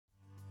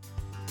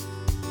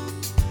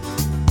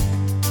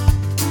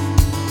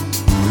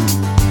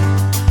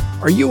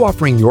Are you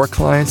offering your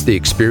clients the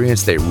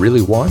experience they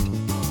really want?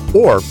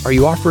 Or are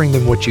you offering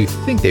them what you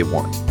think they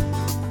want?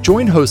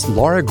 Join hosts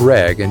Laura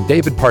Gregg and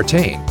David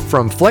Partain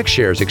from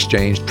FlexShares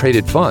Exchange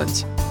Traded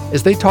Funds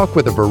as they talk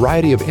with a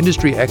variety of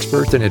industry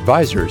experts and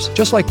advisors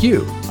just like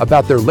you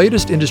about their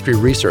latest industry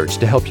research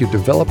to help you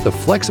develop the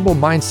flexible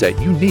mindset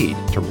you need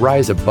to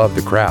rise above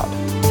the crowd.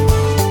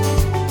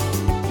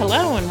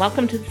 Hello, and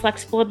welcome to the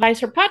Flexible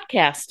Advisor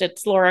Podcast.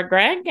 It's Laura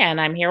Gregg, and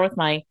I'm here with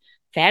my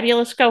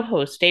fabulous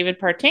co-host, David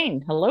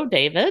Partain. Hello,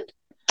 David.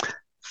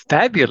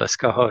 Fabulous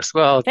co-host.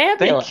 Well,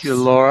 Fabulous. Thank you,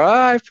 Laura.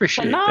 I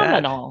appreciate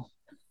Phenomenal.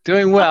 that.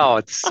 Doing well.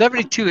 It's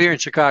 72 here in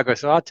Chicago,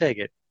 so I'll take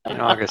it in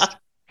August.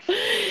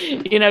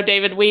 You know,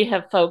 David, we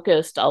have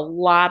focused a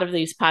lot of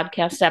these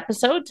podcast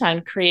episodes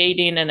on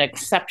creating an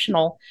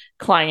exceptional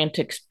client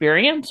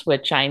experience,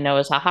 which I know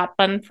is a hot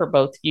button for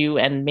both you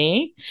and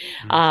me.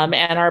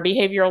 And our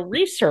behavioral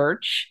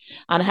research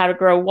on how to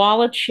grow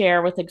wallet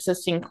share with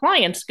existing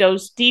clients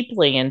goes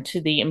deeply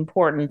into the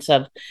importance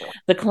of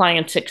the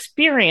client's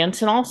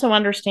experience and also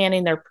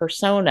understanding their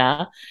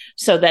persona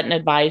so that an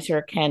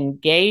advisor can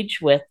engage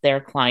with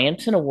their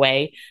clients in a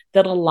way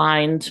that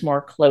aligns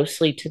more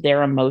closely to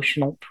their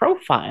emotional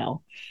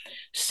profile.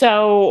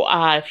 So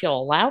if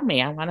you'll allow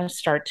me, I want to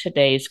start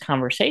today's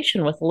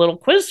conversation with a little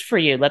quiz for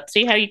you. Let's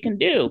see how you can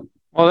do.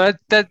 Well,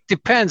 that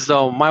depends,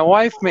 though. My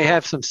wife may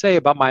have some say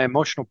about my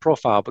emotional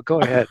profile, but go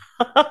ahead.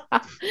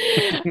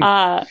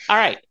 All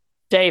right,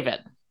 David,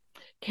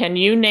 can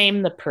you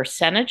name the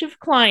percentage of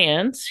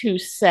clients who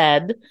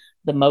said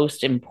the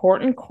most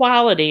important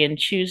quality in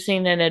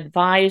choosing an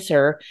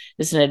advisor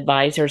is an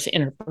advisor's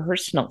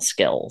interpersonal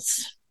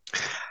skills?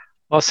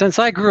 Well, since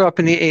I grew up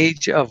in the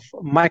age of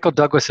Michael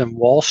Douglas and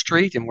Wall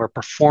Street and where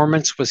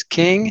performance was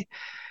king,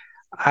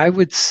 I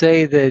would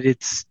say that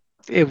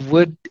it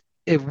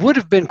would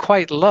have been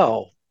quite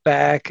low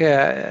back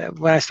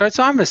when I started.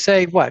 So I'm going to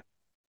say, 40%?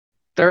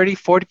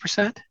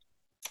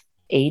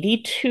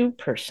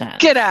 82%.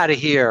 Get out of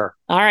here.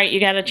 All right, you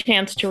got a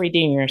chance to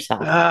redeem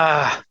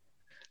yourself.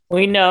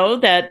 We know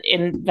that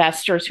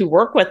investors who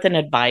work with an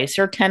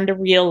advisor tend to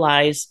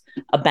realize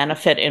a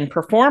benefit in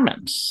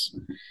performance.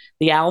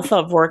 The alpha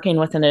of working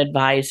with an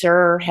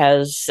advisor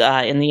has,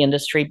 in the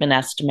industry, been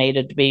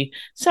estimated to be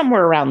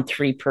somewhere around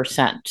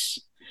 3%.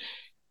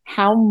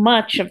 How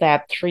much of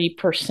that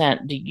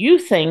 3% do you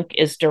think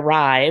is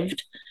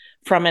derived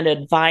from an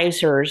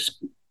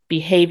advisor's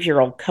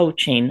behavioral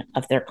coaching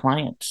of their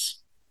clients?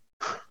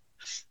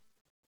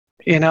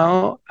 You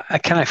know,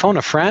 can I phone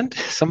a friend?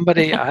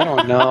 Somebody, I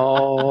don't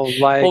know,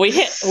 like well, we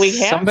have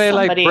somebody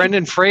like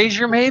Brendan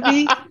Frazier,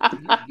 maybe?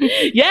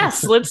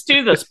 Yes, let's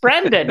do this.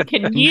 Brendan,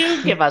 can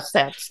you give us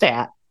that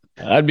stat?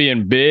 I'd be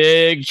in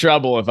big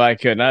trouble if I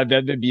couldn't.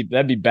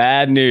 That'd be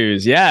bad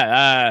news.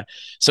 Yeah.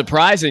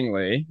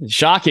 Surprisingly,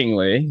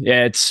 shockingly,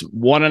 it's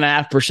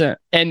 1.5%.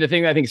 And the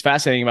thing that I think is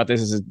fascinating about this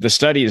is the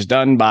study is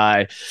done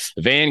by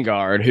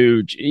Vanguard,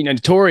 who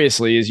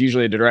notoriously is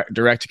usually a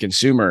direct to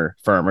consumer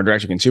firm or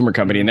direct to consumer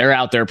company, and they're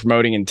out there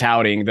promoting and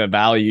touting the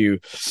value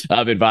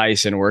of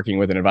advice and working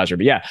with an advisor.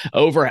 But yeah,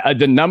 over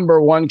the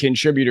number one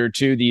contributor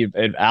to the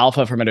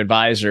alpha from an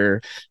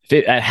advisor,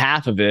 at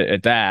half of it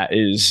at that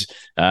is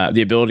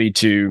the ability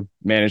to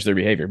manage their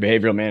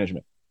behavioral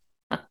management.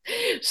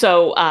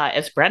 So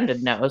as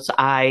Brendan knows,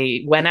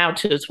 I went out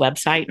to his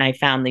website and I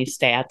found these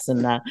stats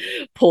and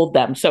pulled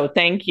them. So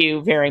thank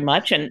you very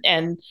much.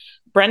 And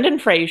Brendan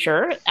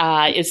Frazier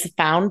is the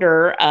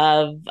founder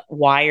of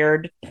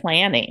Wired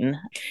Planning.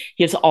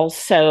 He is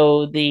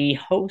also the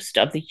host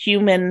of the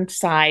Human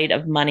Side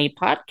of Money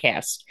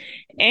podcast.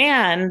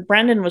 And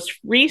Brendan was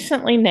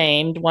recently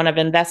named one of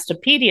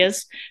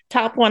Investopedia's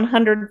top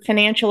 100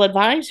 financial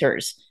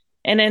advisors.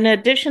 And in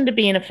addition to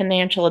being a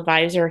financial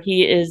advisor,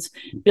 he is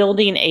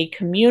building a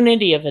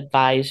community of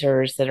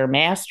advisors that are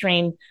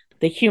mastering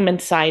the human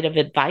side of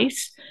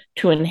advice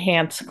to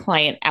enhance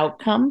client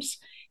outcomes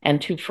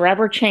and to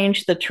forever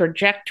change the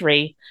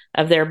trajectory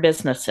of their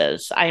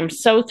businesses. I am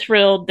so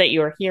thrilled that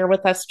you are here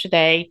with us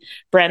today,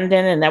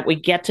 Brendan, and that we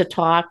get to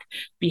talk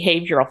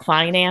behavioral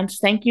finance.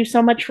 Thank you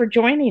so much for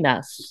joining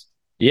us.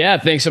 Yeah,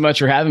 thanks so much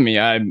for having me.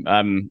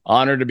 I'm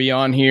honored to be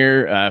on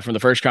here from the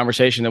first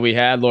conversation that we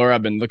had, Laura.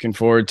 I've been looking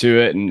forward to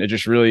it, and I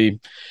just really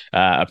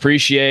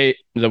appreciate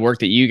the work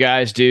that you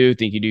guys do.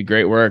 Think you do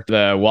great work.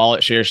 The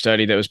wallet share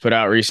study that was put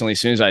out recently, as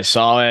soon as I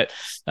saw it,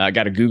 I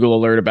got a Google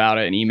alert about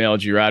it and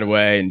emailed you right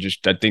away. And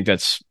just I think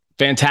that's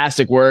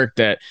fantastic work,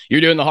 that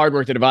you're doing the hard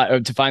work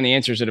to find the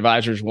answers that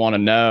advisors want to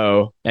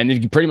know, and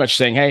then pretty much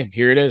saying, hey,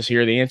 here it is,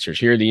 here are the answers,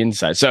 here are the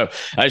insights. So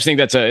I just think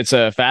it's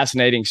a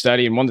fascinating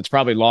study and one that's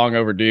probably long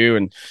overdue,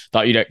 and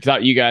thought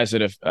you guys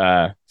did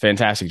a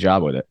fantastic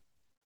job with it.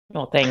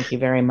 Well, thank you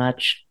very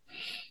much.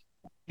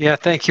 Yeah,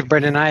 thank you,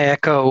 Brendan. I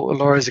echo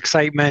Laura's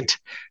excitement.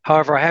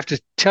 However, I have to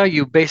tell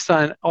you, based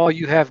on all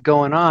you have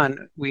going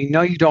on, we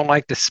know you don't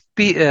like to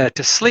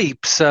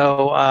sleep.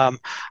 So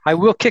I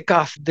will kick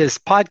off this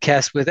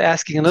podcast with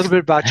asking a little bit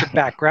about your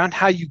background,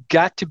 how you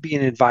got to be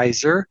an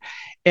advisor,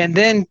 and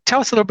then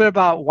tell us a little bit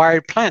about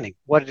Wired Planning,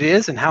 what it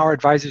is, and how are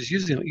advisors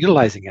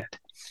utilizing it.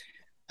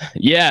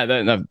 Yeah,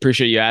 I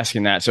appreciate you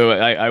asking that. So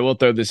I will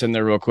throw this in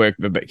there real quick,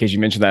 but because you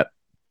mentioned that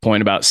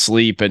point about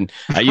sleep, and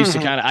I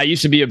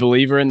used to be a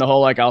believer in the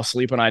whole like I'll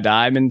sleep when I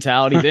die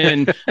mentality.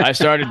 Then I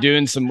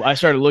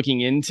started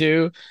looking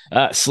into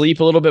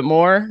sleep a little bit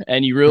more,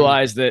 and you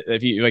realize that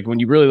if you like when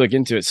you really look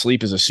into it,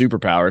 sleep is a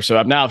superpower. So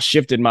I've now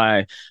shifted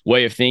my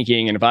way of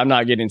thinking, and if I'm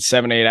not getting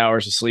 7 to 8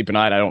 hours of sleep a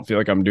night, I don't feel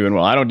like I'm doing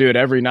well. I don't do it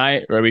every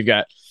night, right? We've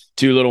got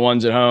two little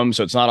ones at home,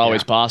 so it's not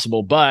always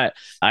possible, but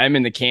I'm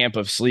in the camp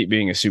of sleep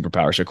being a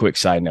superpower. So quick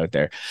side note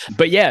there.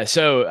 But yeah,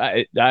 so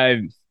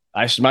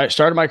I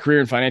started my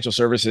career in financial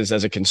services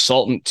as a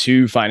consultant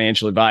to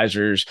financial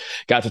advisors,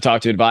 got to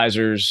talk to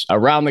advisors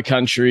around the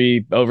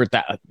country, over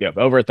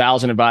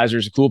 1,000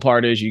 advisors. The cool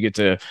part is you get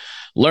to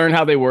learn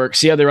how they work,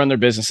 see how they run their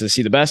businesses,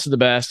 see the best of the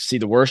best, see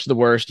the worst of the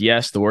worst.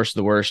 Yes, the worst of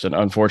the worst, and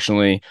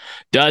unfortunately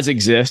does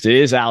exist. It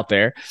is out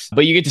there,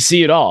 but you get to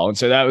see it all. And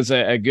so that was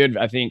a good,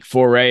 I think,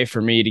 foray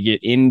for me to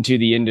get into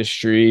the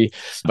industry.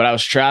 But I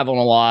was traveling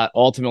a lot,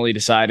 ultimately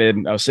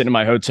decided I was sitting in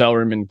my hotel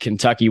room in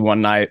Kentucky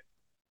one night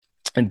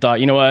and thought,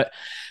 you know what?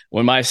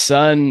 When my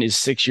son is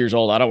 6 years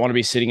old, I don't want to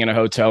be sitting in a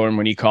hotel room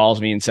when he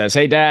calls me and says,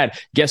 "Hey, Dad,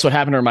 guess what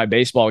happened to my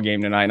baseball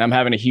game tonight?" And I'm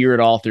having to hear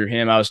it all through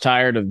him. I was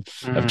tired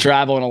of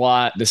traveling a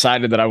lot,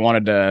 decided that I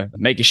wanted to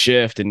make a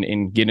shift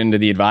and get into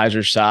the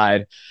advisor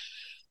side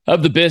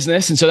of the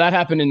business. And so that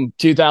happened in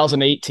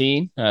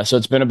 2018. So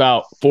it's been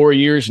about 4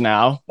 years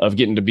now of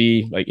getting to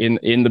be like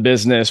in the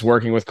business,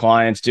 working with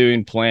clients,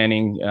 doing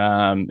planning,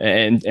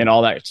 and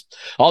all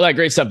that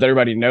great stuff that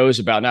everybody knows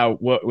about. Now,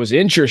 what was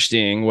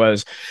interesting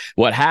was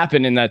what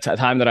happened in that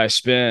time that I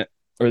spent,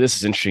 or this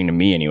is interesting to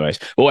me anyways,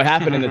 but what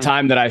happened in the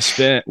time that I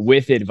spent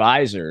with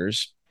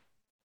advisors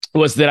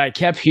was that I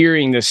kept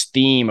hearing this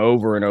theme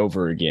over and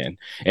over again.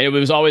 And it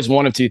was always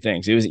one of two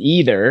things. It was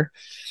either,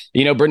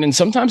 Brendan,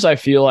 sometimes I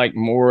feel like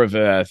more of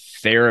a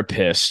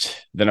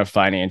therapist than a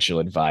financial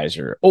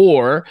advisor.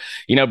 Or,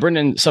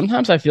 Brendan,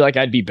 sometimes I feel like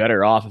I'd be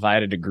better off if I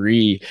had a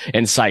degree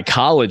in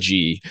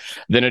psychology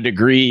than a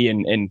degree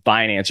in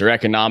finance or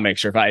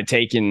economics, or if I had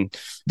taken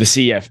the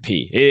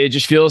CFP. It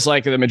just feels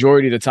like the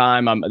majority of the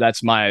time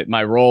that's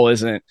my role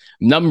isn't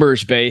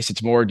numbers based.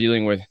 It's more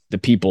dealing with the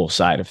people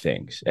side of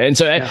things. And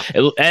so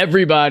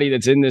everybody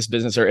that's in this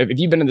business, or if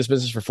you've been in this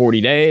business for 40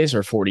 days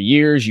or 40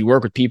 years, you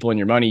work with people and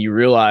your money, you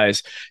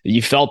realize that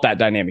you felt that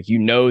dynamic,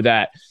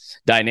 that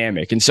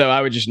dynamic. And so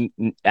I would just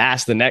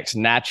ask the next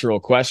natural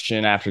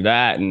question after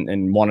that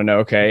and want to know,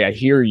 okay, I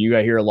hear you.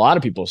 I hear a lot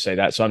of people say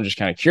that. So I'm just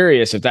kind of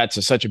curious if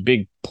that's such a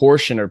big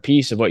portion or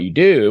piece of what you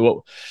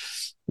do,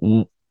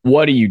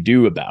 what do you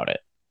do about it?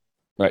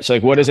 Right. So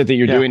like, what is it that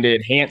you're doing to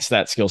enhance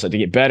that skill set, to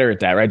get better at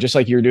that? Right. Just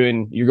like you're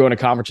going to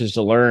conferences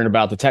to learn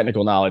about the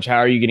technical knowledge. How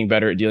are you getting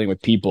better at dealing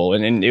with people?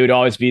 And it would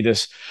always be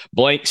this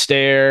blank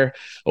stare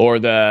or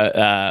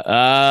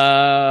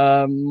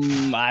I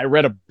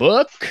read a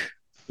book,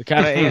 the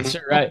kind of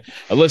answer, right?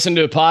 I listened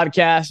to a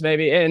podcast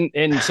maybe.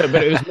 And so,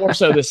 but it was more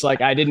so this, like,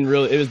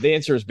 the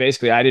answer was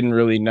basically, I didn't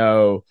really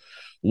know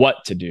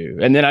what to do.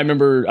 And then I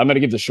remember, I'm going to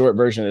give the short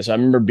version of this. I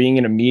remember being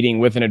in a meeting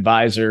with an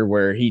advisor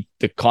where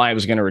the client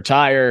was going to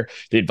retire.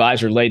 The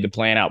advisor laid the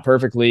plan out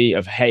perfectly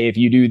of, hey, if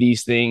you do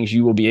these things,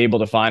 you will be able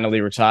to finally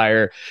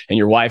retire and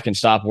your wife can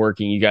stop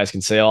working. You guys can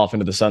sail off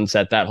into the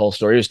sunset, that whole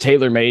story. It was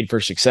tailor-made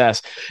for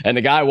success. And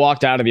the guy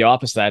walked out of the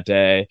office that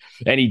day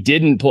and he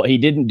didn't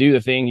do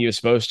the thing he was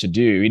supposed to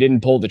do. He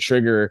didn't pull the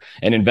trigger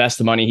and invest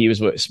the money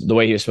the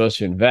way he was supposed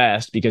to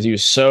invest, because he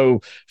was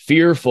so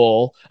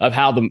fearful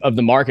of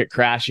the market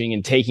crashing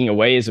and taking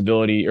away his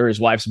ability or his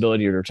wife's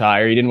ability to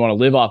retire. He didn't want to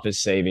live off his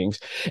savings.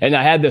 And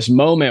I had this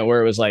moment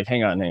where it was like,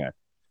 hang on.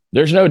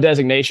 There's no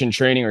designation,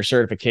 training, or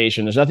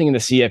certification. There's nothing in the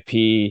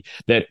CFP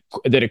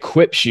that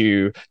equips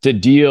you to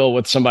deal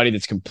with somebody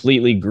that's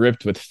completely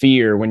gripped with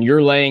fear when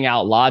you're laying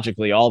out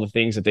logically all the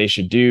things that they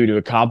should do to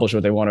accomplish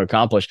what they want to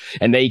accomplish,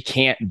 and they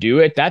can't do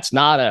it. That's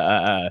not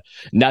a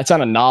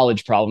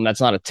knowledge problem.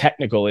 That's not a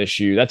technical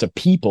issue. That's a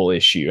people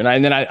issue.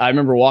 And then I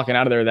remember walking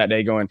out of there that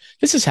day going,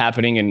 this is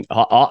happening in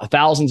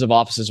thousands of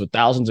offices with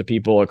thousands of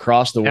people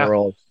across the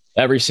world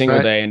every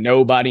single day, and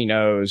nobody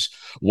knows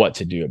what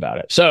to do about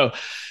it. So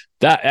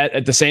that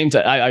at the same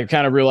time, I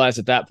kind of realized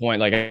at that point,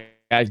 like,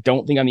 I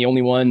don't think I'm the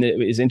only one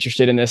that is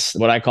interested in this,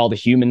 what I call the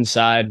human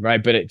side,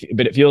 right? But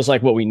it feels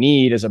like what we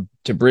need is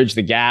to bridge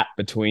the gap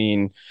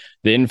between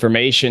the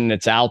information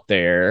that's out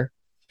there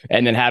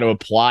and then how to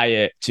apply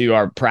it to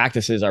our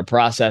practices, our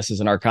processes,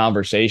 and our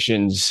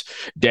conversations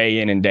day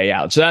in and day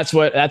out. So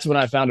that's when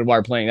I founded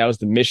Wired Planning. That was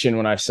the mission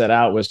when I set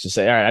out, was to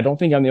say, all right, I don't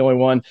think I'm the only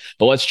one,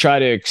 but let's try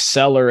to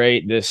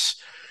accelerate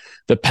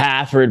the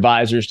path for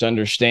advisors to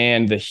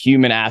understand the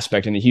human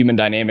aspect and the human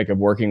dynamic of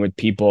working with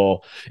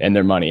people and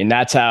their money. And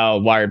that's how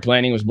Wired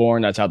Planning was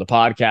born. That's how the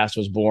podcast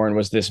was born,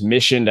 was this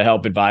mission to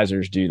help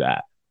advisors do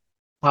that.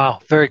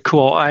 Wow, very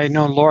cool. I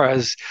know Laura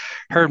has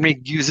heard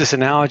me use this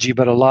analogy,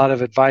 but a lot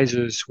of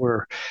advisors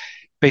were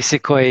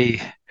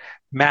basically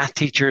math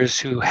teachers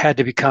who had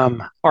to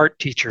become art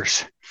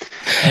teachers.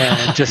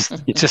 And just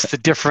the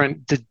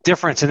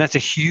difference, and that's a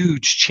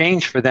huge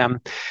change for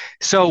them.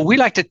 So we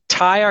like to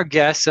tie our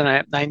guests,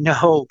 and I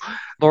know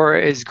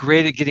Laura is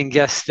great at getting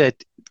guests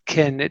that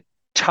can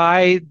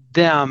tie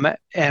them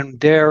and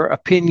their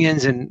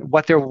opinions and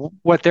what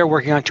they're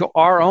working on to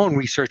our own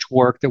research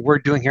work that we're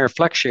doing here at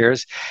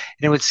FlexShares.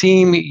 And it would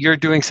seem you're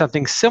doing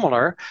something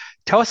similar.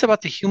 Tell us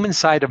about the human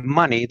side of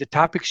money, the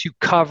topics you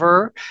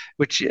cover,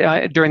 which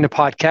during the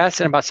podcast,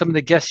 and about some of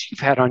the guests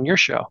you've had on your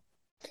show.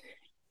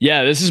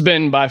 Yeah, this has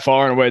been by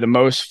far and away the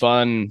most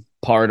fun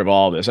part of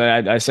all this.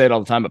 I say it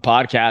all the time, but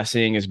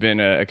podcasting has been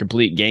a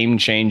complete game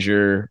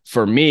changer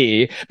for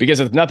me because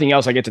if nothing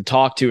else, I get to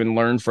talk to and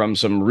learn from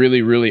some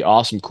really, really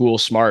awesome, cool,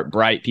 smart,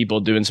 bright people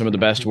doing some of the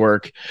best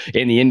work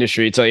in the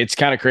industry. It's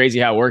kind of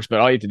crazy how it works, but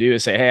all you have to do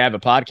is say, hey, I have a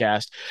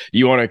podcast.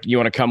 You want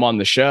to come on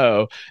the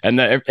show? And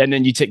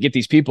then you get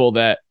these people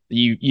that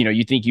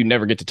you think you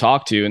never get to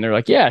talk to, and they're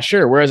like, yeah,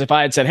 sure. Whereas if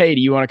I had said, hey,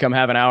 do you want to come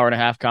have an hour and a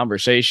half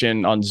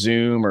conversation on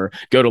Zoom or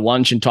go to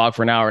lunch and talk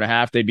for an hour and a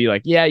half, they'd be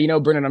like, yeah,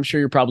 Brendan, I'm sure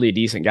you're probably a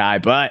decent guy,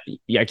 but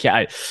yeah,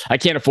 I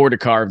can't afford to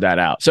carve that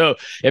out. So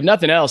if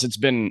nothing else, it's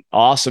been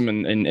awesome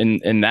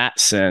in that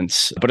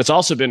sense, but it's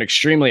also been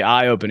extremely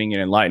eye-opening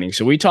and enlightening.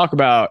 So we talk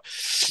about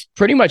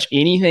pretty much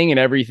anything and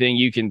everything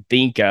you can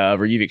think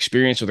of or you've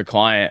experienced with a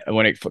client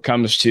when it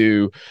comes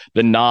to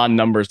the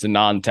non-numbers, the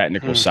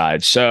non-technical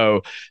side.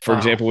 So for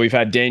example, we've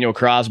had Daniel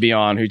Crosby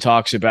on who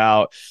talks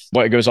about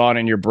what goes on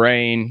in your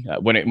brain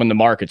when the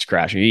market's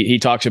crashing. He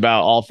talks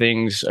about all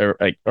things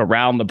like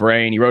around the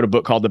brain. He wrote a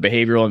book called The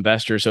Behavioral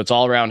Investor. So it's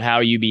all around how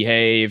you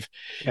behave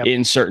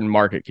in certain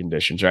market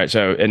conditions, right?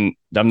 So, and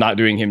I'm not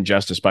doing him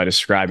justice by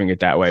describing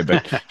it that way,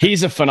 but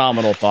he's a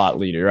phenomenal thought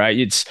leader, right?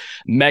 It's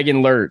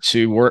Megan Lertz,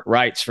 who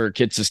writes for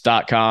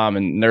Kitsis.com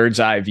and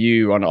Nerd's Eye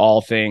View on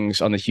all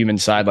things on the human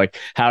side, like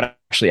how to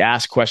actually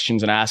ask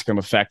questions and ask them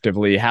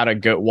effectively, how to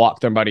go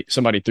walk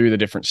somebody through the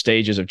different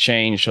stages of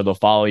change so they'll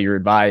follow your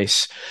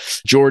advice.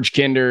 George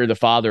Kinder, the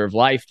father of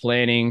life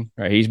planning,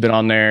 right? He's been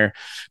on there.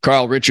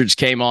 Carl Richards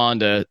came on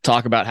to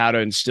talk about how to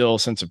instill a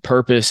sense of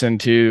purpose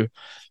into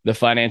the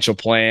financial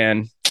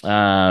plan.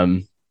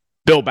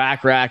 Bill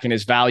Backrack and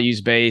his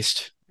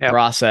values-based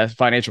process,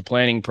 financial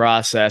planning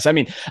process. I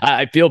mean,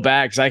 I feel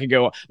bad because I could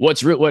go,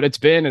 what it's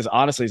been is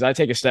honestly, is I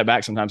take a step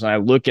back sometimes and I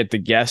look at the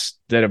guests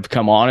that have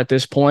come on at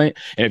this point.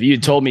 And if you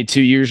had told me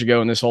 2 years ago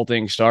when this whole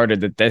thing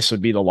started that this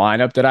would be the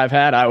lineup that I've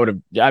had,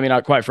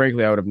 quite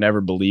frankly, I would have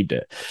never believed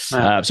it.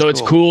 So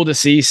it's cool to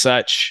see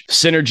such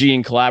synergy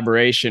and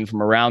collaboration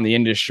from around the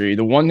industry.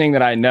 The one thing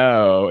that I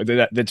know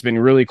that's been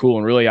really cool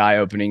and really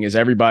eye-opening is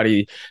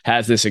everybody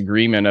has this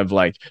agreement of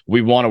like,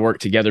 we want to work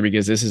together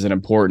because this is an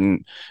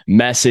important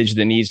message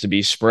that needs to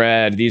be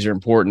spread. These are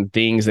important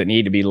things that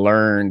need to be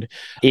learned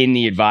in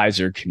the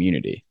advisor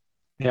community.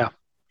 Yeah.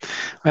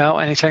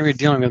 Well, anytime you're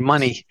dealing with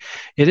money,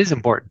 it is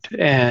important,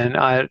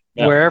 and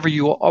wherever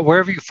you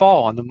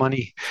fall on the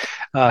money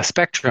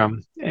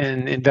spectrum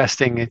in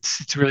investing,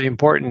 it's really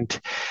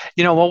important.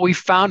 What we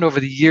found over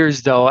the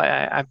years, though,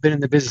 I've been in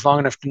the business long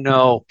enough to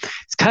know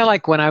it's kind of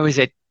like when I was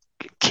at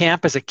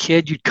camp as a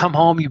kid. You'd come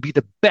home, you'd be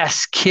the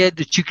best kid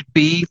that you could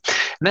be,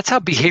 and that's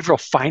how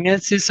behavioral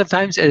finance is.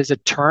 Sometimes as a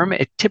term,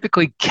 it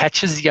typically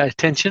catches the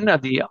attention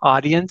of the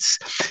audience,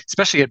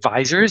 especially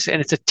advisors,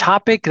 and it's a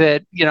topic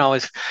that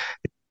is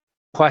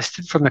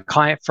requested from the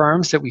client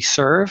firms that we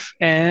serve.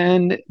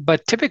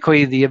 But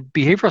typically the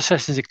behavioral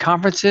sessions at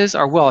conferences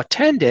are well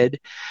attended.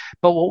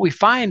 But what we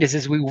find is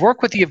as we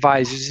work with the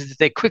advisors is that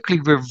they quickly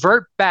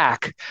revert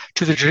back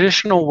to the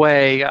traditional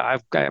way,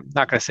 I'm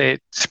not going to say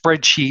it,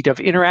 spreadsheet of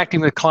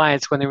interacting with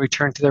clients when they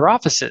return to their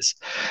offices.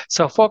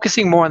 So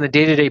focusing more on the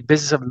day-to-day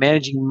business of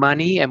managing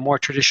money and more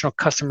traditional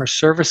customer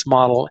service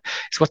model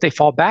is what they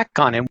fall back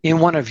on. And in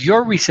one of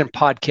your recent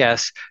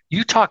podcasts,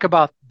 you talk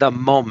about the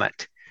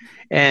moment.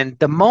 And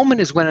the moment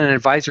is when an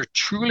advisor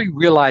truly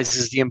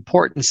realizes the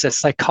importance that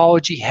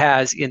psychology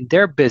has in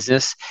their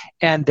business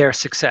and their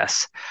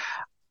success.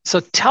 So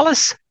tell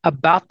us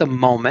about the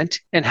moment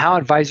and how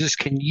advisors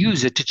can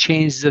use it to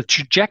change the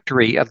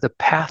trajectory of the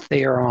path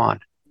they are on.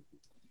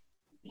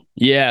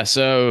 Yeah,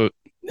 so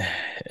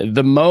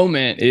the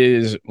moment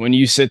is when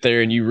you sit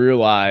there and you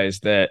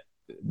realize that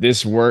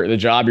this work, the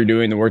job you're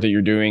doing, the work that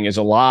you're doing is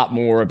a lot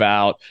more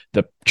about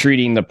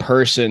treating the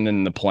person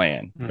than the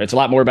plan. It's a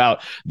lot more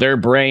about their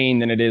brain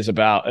than it's a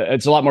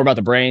lot more about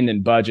the brain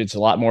than budgets, a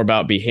lot more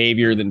about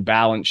behavior than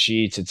balance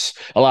sheets. It's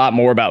a lot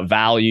more about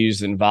values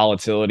than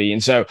volatility.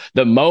 And so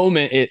the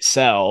moment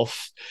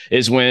itself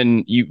is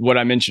when what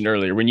I mentioned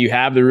earlier, when you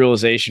have the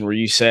realization where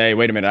you say,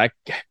 wait a minute,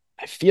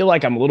 I feel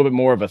like I'm a little bit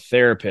more of a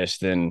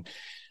therapist than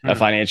a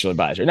financial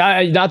advisor.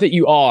 Not that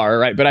you are,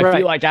 right? But I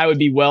feel like I would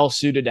be well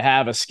suited to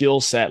have a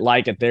skill set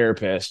like a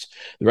therapist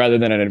rather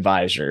than an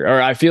advisor.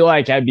 Or I feel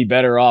like I'd be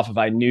better off if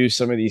I knew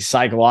some of these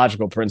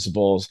psychological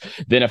principles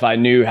than if I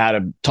knew how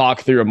to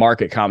talk through a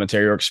market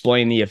commentary or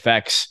explain the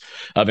effects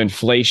of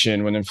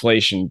inflation when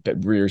inflation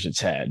rears its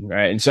head,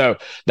 right? And so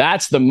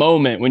that's the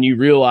moment when you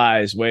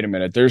realize, wait a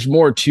minute, there's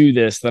more to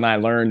this than I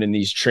learned in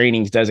these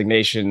trainings,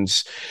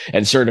 designations,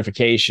 and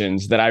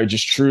certifications that I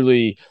just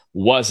truly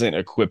wasn't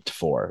equipped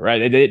for,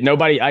 right?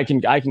 I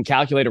can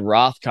calculate a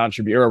Roth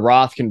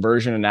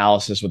conversion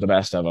analysis with the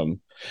best of them.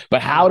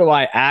 But how do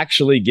I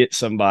actually get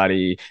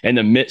somebody in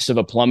the midst of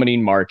a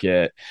plummeting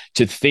market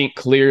to think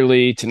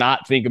clearly, to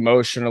not think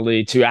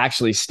emotionally, to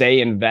actually stay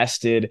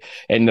invested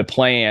in the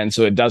plan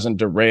so it doesn't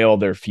derail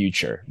their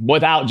future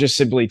without just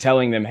simply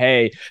telling them,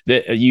 hey,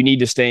 that you need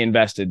to stay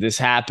invested. This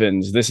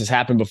happens. This has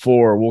happened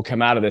before. We'll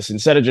come out of this.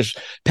 Instead of just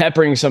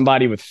peppering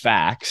somebody with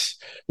facts,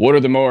 what are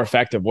the more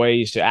effective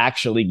ways to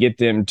actually get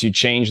them to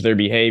change their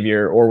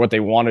behavior or what they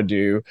want to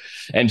do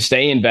and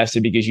stay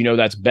invested because you know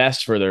that's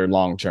best for their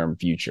long-term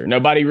future?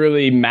 Nobody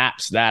really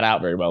maps that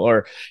out very well.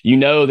 Or you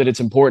know that it's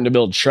important to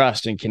build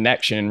trust and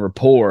connection and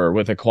rapport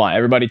with a client.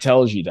 Everybody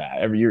tells you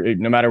that.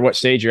 No matter what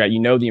stage you're at, you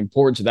know the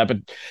importance of that. But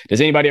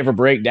does anybody ever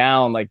break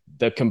down like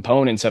the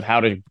components of how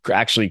to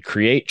actually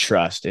create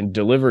trust and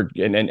deliver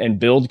and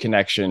build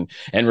connection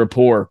and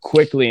rapport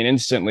quickly and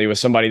instantly with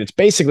somebody that's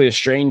basically a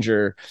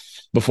stranger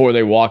before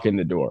they walk in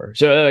the door?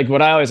 So like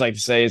what I always like to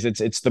say is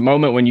it's the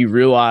moment when you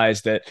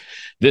realize that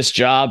this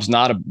job's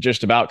not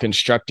just about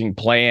constructing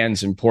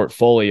plans and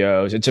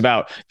portfolios. It's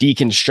about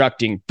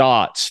deconstructing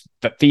thoughts,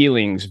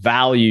 feelings,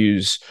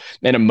 values,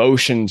 and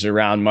emotions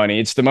around money.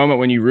 It's the moment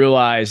when you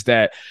realize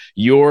that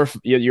your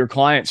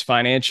client's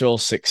financial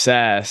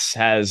success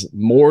has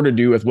more to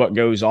do with what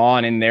goes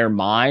on in their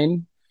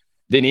mind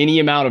than any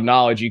amount of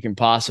knowledge you can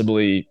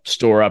possibly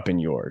store up in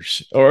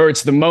yours. Or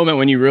it's the moment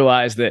when you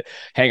realize that,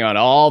 hang on,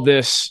 all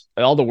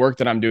the work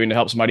that I'm doing to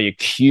help somebody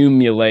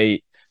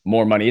accumulate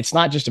more money, it's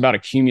not just about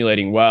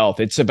accumulating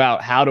wealth. It's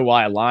about how do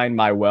I align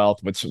my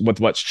wealth with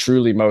what's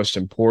truly most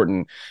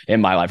important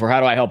in my life, or how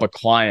do I help a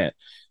client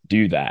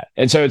do that?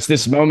 And so it's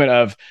this moment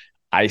of,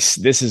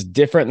 this is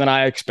different than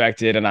I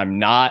expected, and I'm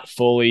not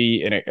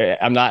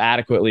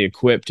adequately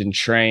equipped and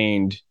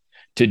trained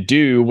to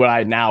do what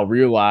I now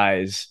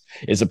realize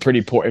is a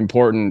pretty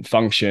important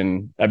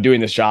function of doing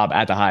this job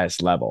at the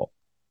highest level.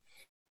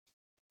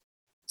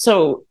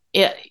 So,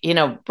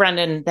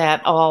 Brendan,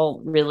 that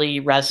all really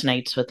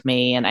resonates with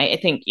me. And I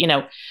think,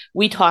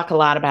 we talk a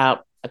lot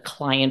about a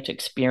client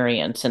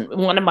experience. And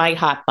one of my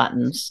hot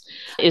buttons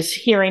is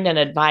hearing an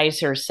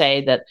advisor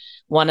say that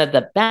one of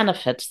the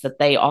benefits that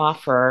they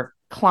offer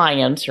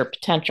clients or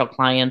potential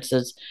clients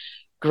is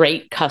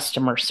great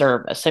customer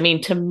service. I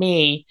mean, to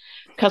me,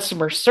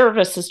 customer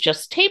service is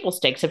just table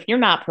stakes. If you're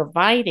not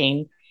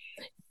providing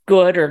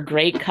good or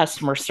great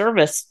customer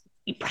service,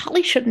 you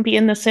probably shouldn't be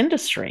in this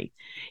industry.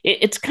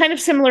 It's kind of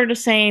similar to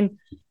saying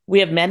we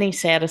have many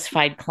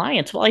satisfied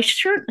clients. Well, I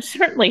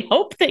certainly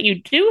hope that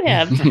you do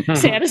have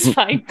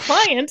satisfied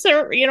clients,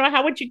 or,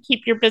 how would you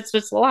keep your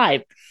business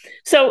alive?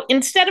 So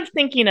instead of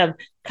thinking of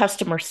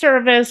customer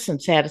service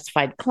and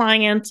satisfied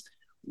clients,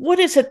 what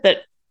is it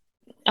that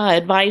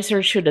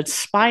advisors should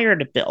aspire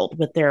to build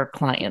with their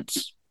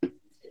clients?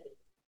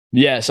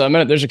 Yeah, so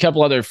there's a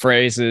couple other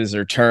phrases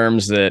or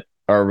terms that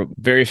are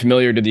very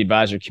familiar to the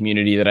advisor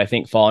community that I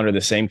think fall under the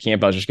same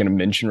camp I was just going to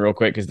mention real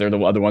quick, because they're the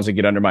other ones that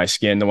get under my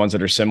skin, the ones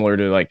that are similar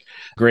to like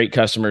great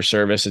customer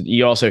service. And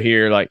you also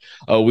hear like,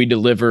 oh, we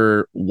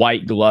deliver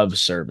white glove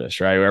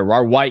service, right? Or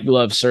our white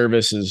glove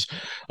service is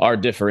our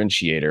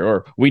differentiator,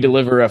 or we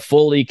deliver a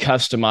fully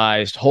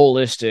customized,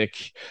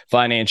 holistic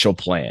financial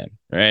plan.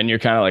 And you're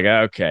kind of like,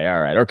 okay,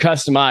 all right. Or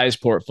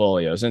customized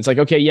portfolios. And it's like,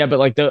 okay, yeah, but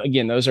like,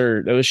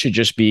 those should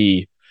just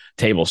be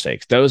table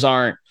stakes. Those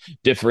aren't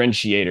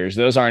differentiators.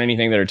 Those aren't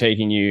anything that are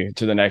taking you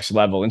to the next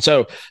level. And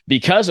so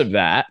because of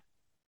that,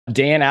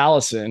 Dan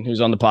Allison, who's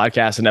on the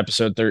podcast in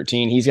episode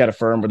 13, he's got a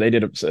firm where they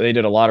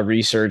did a lot of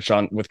research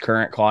with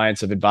current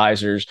clients of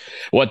advisors.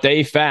 What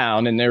they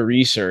found in their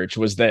research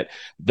was that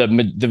the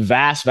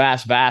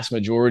vast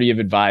majority of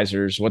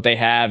advisors, what they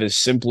have is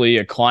simply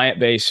a client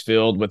base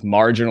filled with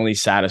marginally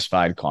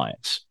satisfied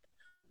clients.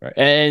 Right.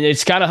 And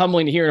it's kind of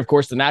humbling to hear. And of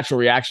course, the natural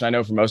reaction I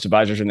know from most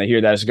advisors when they hear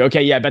that is to go,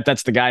 okay, yeah, I bet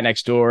that's the guy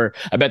next door.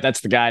 I bet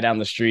that's the guy down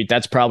the street.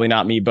 That's probably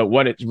not me. But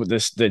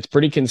it's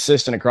pretty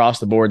consistent across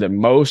the board that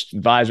most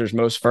advisors,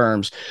 most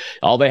firms,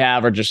 all they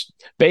have are just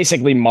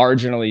basically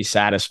marginally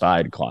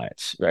satisfied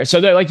clients. Right.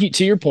 So they're like,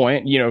 to your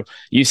point,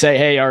 you say,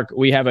 hey,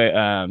 we have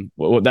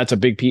that's a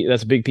big piece.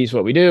 That's a big piece of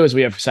what we do is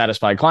we have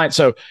satisfied clients.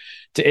 So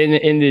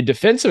in the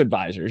defense of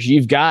advisors,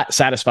 you've got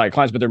satisfied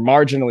clients, but they're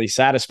marginally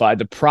satisfied.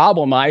 The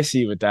problem I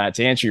see with that,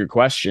 to answer your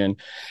question,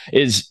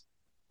 is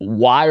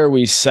why are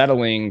we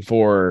settling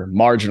for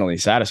marginally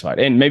satisfied?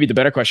 And maybe the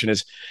better question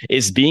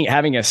is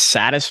having a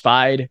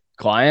satisfied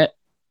client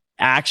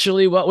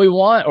actually what we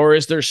want, or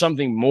is there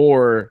something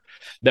more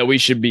that we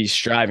should be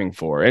striving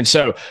for? And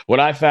so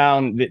what I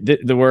found,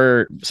 there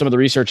were some of the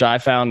research I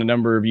found a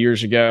number of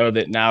years ago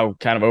that now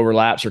kind of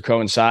overlaps or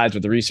coincides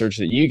with the research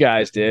that you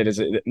guys did, is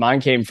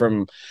mine came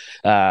from,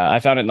 I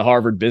found it in the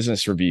Harvard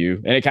Business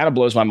Review. And it kind of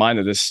blows my mind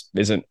that this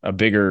isn't a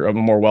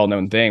more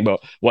well-known thing, but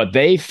what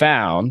they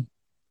found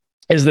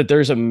is that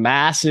there's a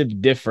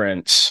massive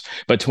difference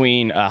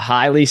between a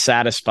highly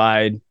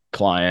satisfied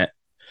client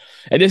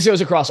and this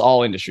goes across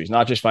all industries,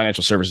 not just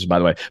financial services, by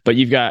the way, but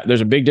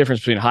there's a big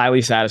difference between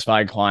highly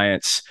satisfied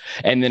clients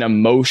and then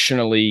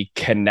emotionally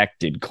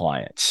connected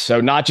clients.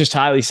 So not just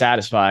highly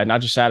satisfied,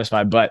 not just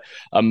satisfied, but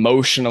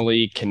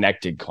emotionally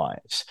connected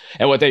clients.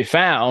 And what they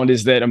found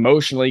is that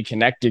emotionally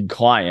connected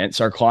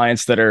clients are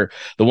clients that are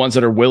the ones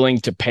that are willing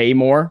to pay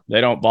more.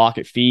 They don't balk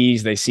at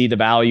fees. They see the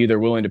value. They're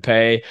willing to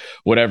pay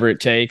whatever it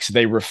takes.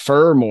 They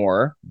refer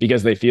more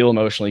because they feel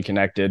emotionally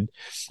connected.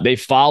 They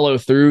follow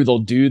through. They'll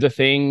do the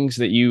things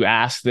that you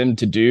ask them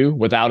to do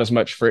without as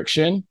much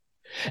friction.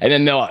 And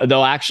then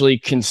they'll actually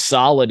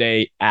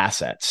consolidate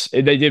assets.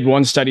 They did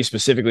one study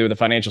specifically with a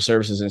financial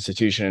services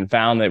institution and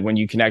found that when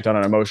you connect on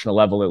an emotional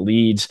level, it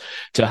leads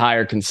to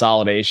higher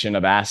consolidation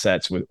of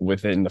assets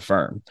within the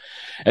firm.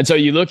 And so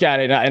you look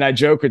at it, and I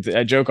joke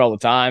all the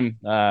time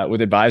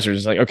with advisors.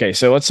 It's like, okay,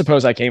 so let's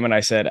suppose I came and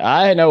I said,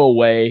 I know a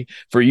way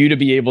for you to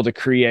be able to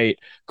create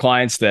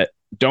clients that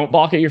don't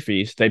balk at your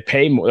fees. They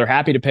pay more. They're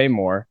happy to pay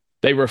more.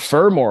 They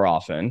refer more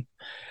often.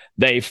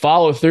 They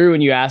follow through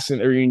when you ask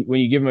them, or when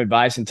you give them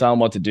advice and tell them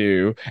what to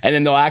do, and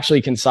then they'll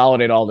actually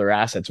consolidate all their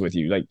assets with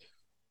you. Like,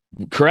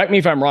 correct me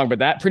if I'm wrong, but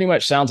that pretty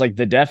much sounds like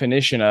the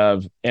definition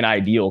of an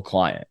ideal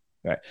client,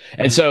 right?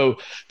 And so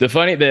the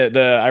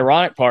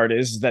ironic part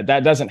is that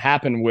doesn't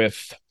happen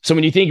with. So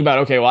when you think about,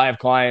 okay, well, I have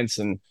clients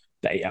and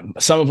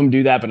some of them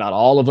do that, but not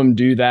all of them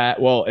do that.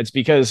 Well, it's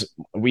because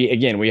we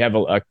have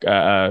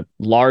a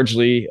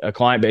largely a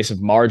client base of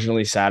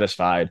marginally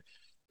satisfied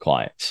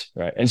clients,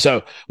 right? And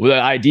so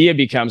the idea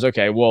becomes,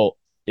 okay, well,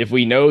 if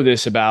we know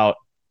this about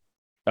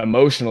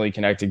emotionally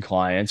connected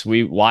clients,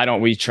 why don't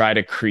we try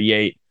to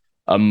create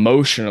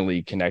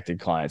emotionally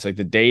connected clients? Like,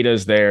 the data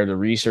is there, the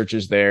research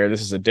is there.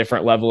 This is a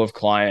different level of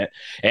client.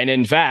 And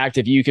in fact,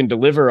 if you can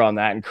deliver on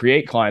that and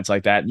create clients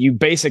like that, you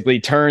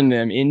basically turn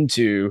them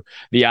into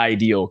the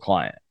ideal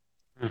client.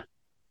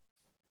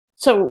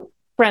 So,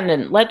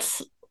 Brendan,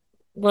 let's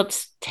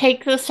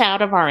take this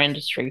out of our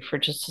industry for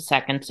just a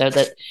second so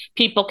that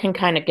people can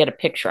kind of get a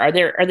picture. Are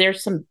there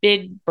some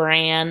big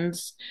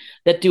brands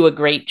that do a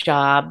great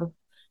job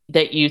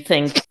that you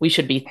think we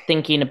should be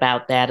thinking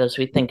about that as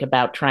we think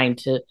about trying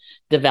to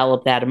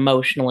develop that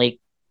emotionally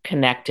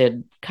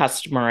connected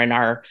customer in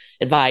our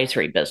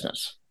advisory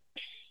business?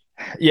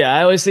 Yeah,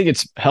 I always think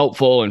it's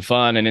helpful and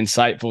fun and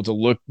insightful to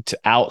look to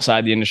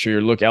outside the industry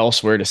or look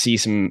elsewhere to see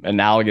some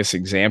analogous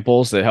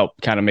examples that help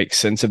kind of make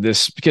sense of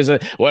this. Because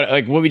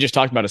what we just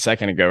talked about a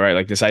second ago, right?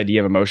 Like this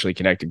idea of emotionally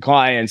connected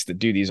clients that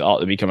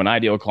become an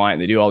ideal client,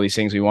 they do all these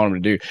things we want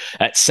them to do.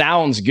 That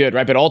sounds good,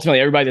 right? But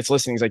ultimately, everybody that's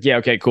listening is like, yeah,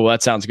 okay, cool,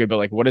 that sounds good. But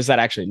like, what does that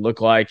actually look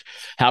like?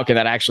 How can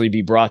that actually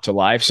be brought to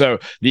life? So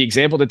the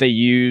example that they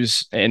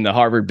use in the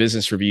Harvard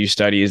Business Review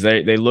study is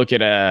they look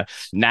at a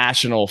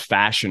national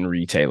fashion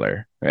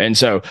retailer. And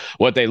so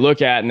what they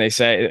look at, and they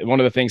say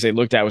one of the things they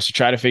looked at was to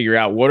try to figure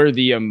out what are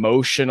the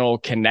emotional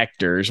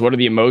connectors, what are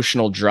the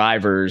emotional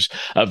drivers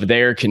of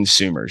their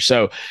consumers.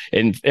 So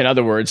in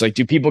other words, like,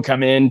 do people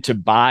come in to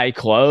buy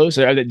clothes?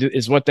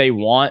 Is what they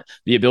want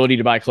the ability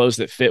to buy clothes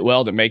that fit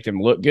well, that make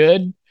them look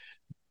good?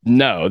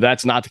 No,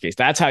 that's not the case.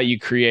 That's how you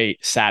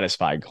create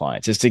satisfied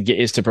clients, is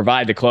to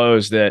provide the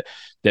clothes that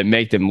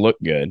make them look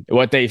good.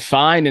 What they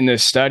find in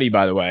this study,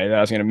 by the way, that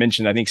I was going to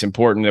mention, I think it's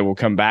important that we'll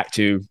come back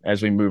to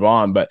as we move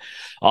on. But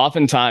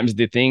oftentimes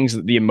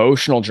the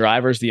emotional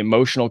drivers, the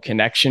emotional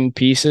connection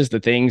pieces,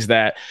 the things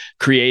that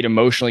create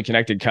emotionally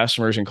connected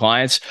customers and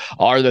clients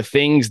are the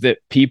things that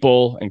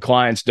people and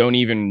clients don't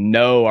even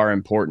know are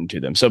important to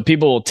them. So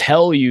people will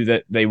tell you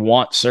that they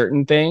want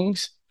certain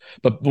things,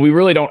 but we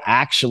really don't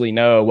actually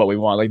know what we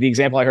want. Like the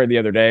example I heard the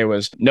other day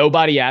was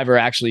nobody ever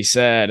actually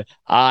said,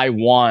 I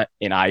want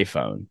an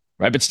iPhone.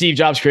 Right. But Steve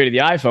Jobs created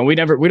the iPhone. We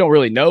don't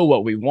really know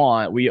what we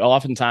want.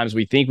 Oftentimes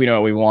we think we know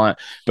what we want,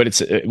 but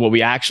it's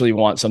we actually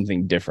want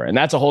something different. And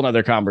that's a whole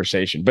nother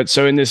conversation. But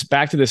so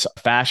back to this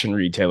fashion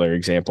retailer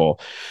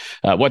example,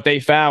 what they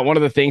found, one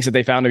of the things that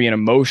they found to be an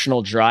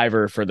emotional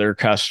driver for their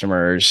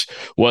customers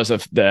was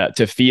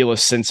to feel a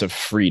sense of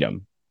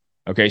freedom.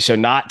 Okay, so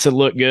not to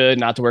look good,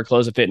 not to wear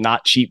clothes that fit,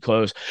 not cheap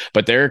clothes,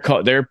 but their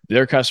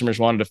customers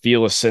wanted to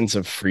feel a sense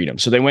of freedom.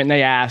 So they went and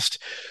they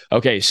asked,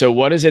 okay, so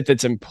what is it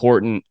that's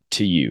important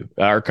to you,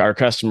 our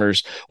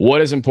customers?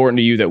 What is important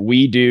to you that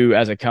we do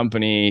as a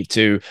company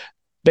to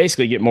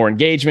basically get more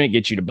engagement,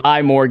 get you to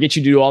buy more, get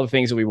you to do all the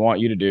things that we want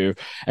you to do?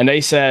 And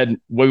they said,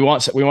 we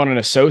want an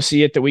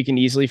associate that we can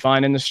easily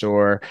find in the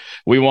store.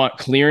 We want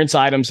clearance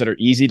items that are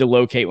easy to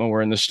locate when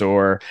we're in the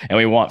store, and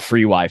we want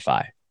free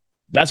Wi-Fi.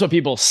 That's what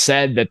people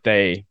said that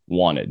they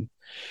wanted.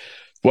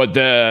 What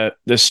the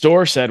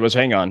store said was,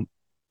 hang on,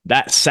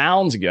 that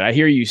sounds good. I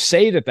hear you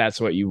say that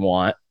that's what you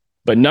want,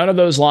 but none of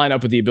those line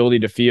up with the ability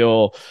to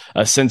feel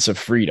a sense of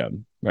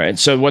freedom, right?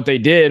 So what they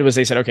did was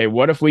they said, okay,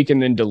 what if we can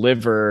then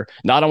deliver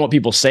not on what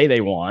people say they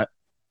want,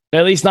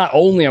 at least not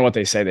only on what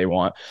they say they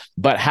want,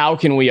 but how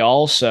can we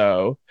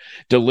also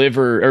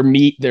deliver or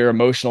meet their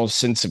emotional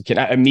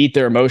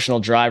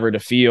driver to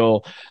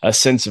feel a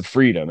sense of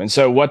freedom? And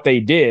so what they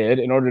did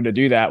in order to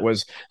do that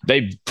was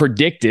they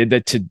predicted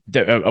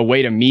that a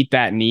way to meet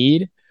that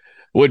need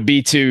would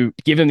be to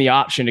give them the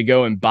option to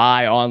go and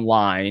buy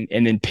online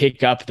and then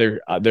pick up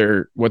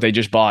their what they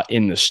just bought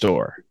in the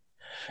store.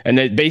 And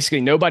that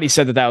basically nobody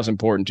said that was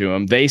important to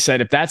them. They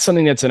said, if that's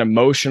something that's an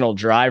emotional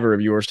driver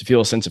of yours to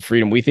feel a sense of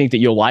freedom, we think that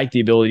you'll like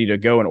the ability to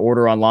go and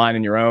order online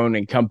on your own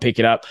and come pick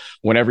it up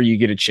whenever you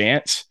get a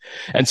chance.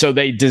 And so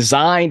they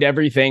designed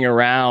everything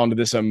around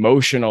this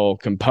emotional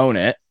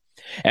component.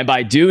 And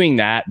by doing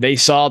that, they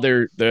saw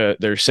their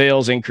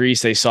sales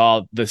increase. They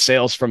saw the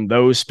sales from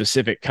those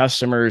specific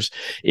customers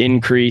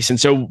increase. And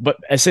so, but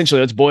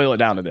essentially, let's boil it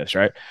down to this,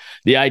 right?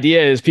 The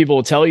idea is people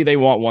will tell you they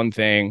want one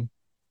thing,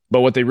 but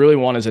what they really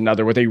want is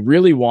another. What they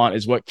really want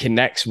is what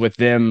connects with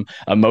them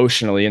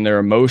emotionally and their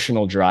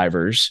emotional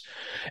drivers.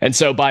 And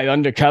so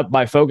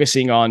by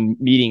focusing on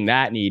meeting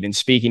that need and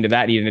speaking to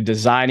that need and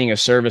designing a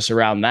service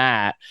around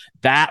that,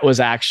 that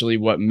was actually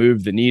what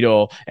moved the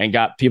needle and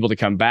got people to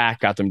come back,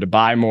 got them to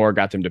buy more,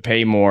 got them to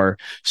pay more,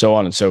 so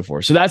on and so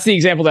forth. So that's the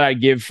example that I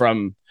give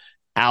from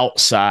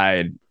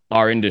outside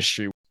our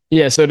industry.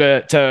 Yeah. So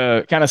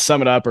to kind of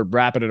sum it up or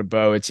wrap it in a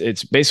bow, it's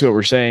basically what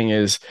we're saying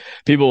is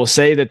people will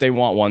say that they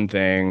want one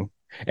thing,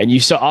 and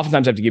you so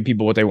oftentimes have to give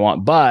people what they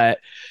want, but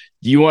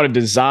you want to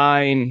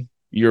design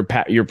your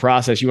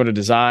process. You want to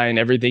design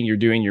everything you're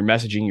doing, your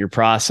messaging, your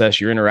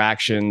process, your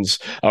interactions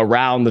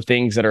around the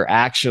things that are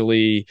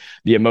actually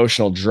the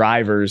emotional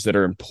drivers that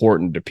are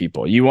important to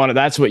people.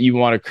 That's what you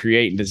want to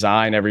create and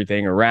design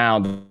everything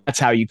around. That's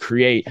how you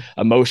create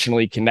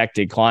emotionally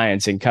connected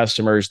clients and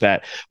customers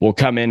that will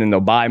come in and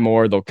they'll buy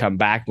more, they'll come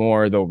back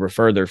more, they'll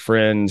refer their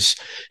friends.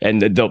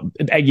 And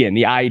again,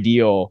 the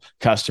ideal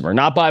customer,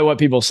 not by what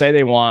people say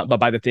they want, but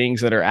by the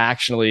things that are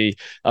actually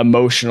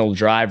emotional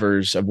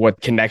drivers of what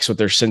connects with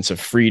their sense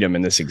of freedom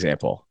in this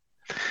example.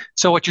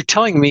 So what you're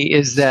telling me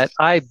is that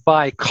I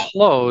buy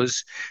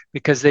clothes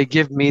because they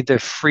give me the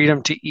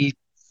freedom to eat.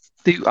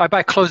 I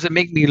buy clothes that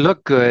make me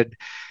look good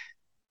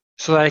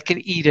so that I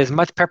can eat as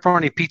much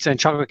pepperoni pizza and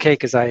chocolate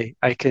cake as I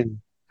can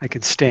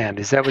stand.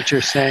 Is that what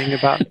you're saying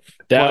about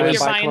you're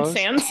buying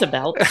Sansa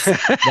belts?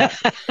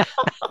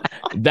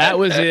 That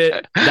was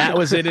it. That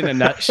was it in a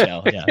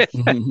nutshell. Yeah.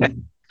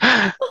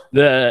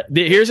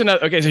 Here's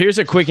another. Okay, so here's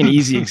a quick and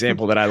easy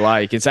example that I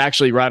like. It's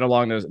actually right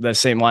along the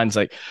same lines,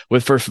 like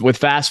with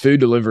fast food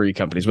delivery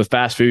companies, with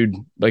fast food,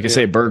 like I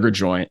say, a burger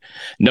joint.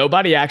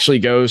 Nobody actually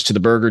goes to the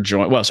burger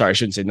joint. Well, sorry, I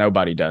shouldn't say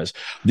nobody does.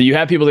 You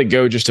have people that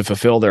go just to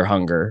fulfill their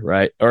hunger,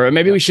 right? Or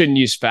maybe we shouldn't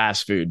use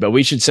fast food, but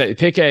we should say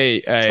pick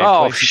a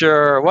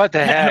sure. What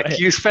the heck?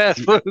 Use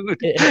fast food.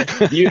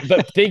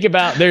 But think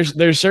about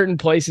there's certain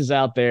places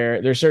out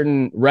there, there's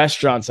certain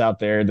restaurants out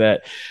there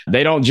that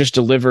they don't just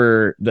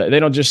deliver. They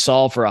don't just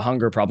solve for a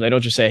hunger problem. They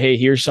don't just say, hey,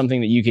 here's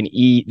something that you can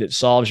eat that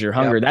solves your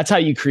hunger. Yep. That's how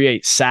you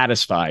create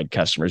satisfied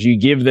customers. You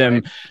give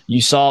them,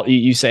 you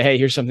say, hey,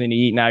 here's something to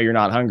eat. Now you're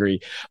not hungry.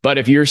 But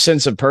if your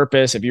sense of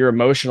purpose, if your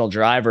emotional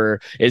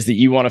driver is that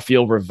you want to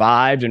feel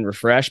revived and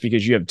refreshed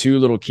because you have 2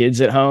 little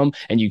kids at home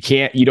and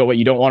what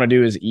you don't want to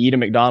do is eat a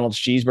McDonald's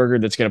cheeseburger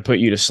that's going to put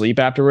you to sleep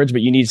afterwards,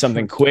 but you need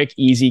something quick,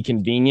 easy,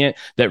 convenient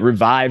that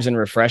revives and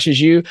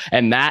refreshes you.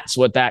 And that's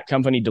what that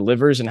company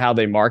delivers and how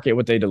they market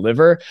what they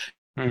deliver.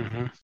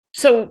 Mm-hmm.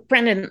 So,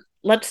 Brendan,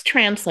 let's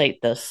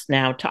translate this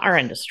now to our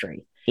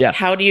industry. Yeah.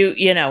 How do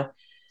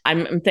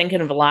I'm thinking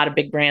of a lot of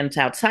big brands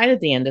outside of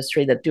the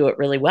industry that do it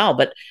really well,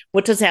 but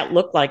what does that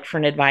look like for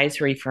an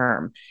advisory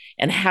firm?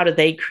 And how do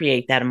they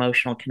create that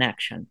emotional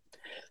connection?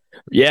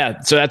 Yeah.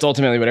 So that's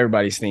ultimately what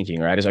everybody's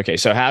thinking, right? Is okay,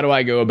 so how do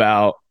I go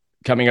about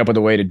coming up with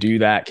a way to do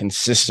that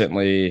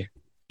consistently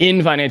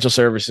in financial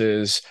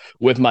services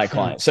with my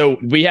clients? So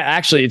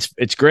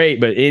it's great,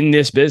 but in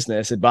this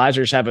business,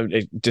 advisors have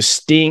a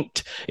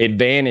distinct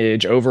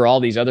advantage over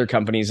all these other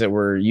companies that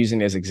we're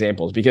using as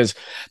examples, because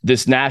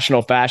this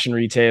national fashion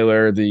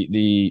retailer,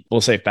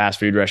 we'll say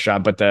fast food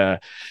restaurant, but the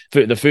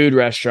food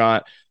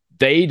restaurant,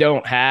 they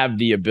don't have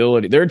the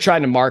ability. They're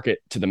trying to market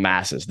to the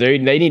masses. They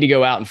need to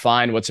go out and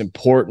find what's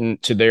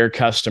important to their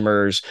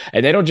customers.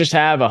 And they don't just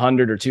have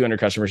 100 or 200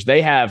 customers.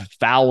 They have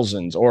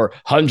thousands or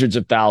hundreds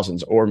of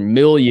thousands or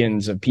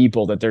millions of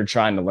people that they're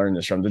trying to learn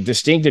this from. The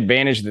distinct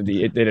advantage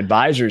that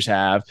advisors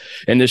have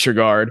in this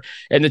regard.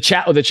 And the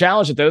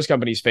challenge that those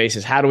companies face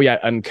is how do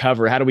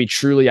we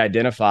truly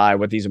identify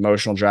what these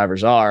emotional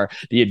drivers are?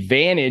 The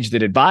advantage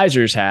that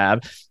advisors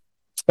have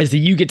is that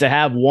you get to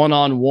have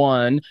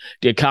one-on-one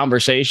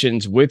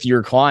conversations with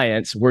your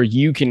clients where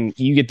you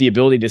get the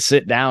ability to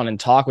sit down and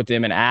talk with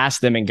them and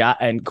ask them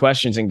and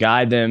questions and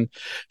guide them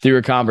through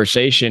a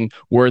conversation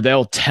where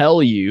they'll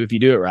tell you, if you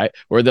do it right,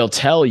 where they'll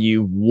tell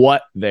you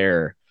what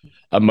their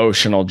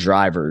emotional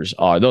drivers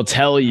are. They'll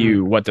tell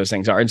you what those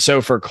things are. And so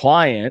for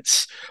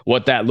clients,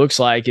 what that looks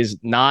like is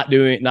not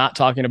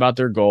talking about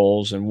their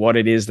goals and what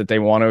it is that they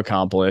want to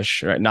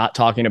accomplish, right? Not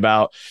talking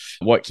about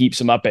what keeps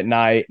them up at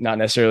night, not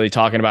necessarily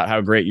talking about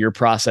how great your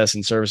process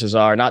and services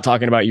are, not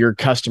talking about your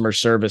customer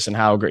service and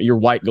how great your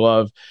white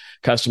glove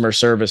customer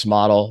service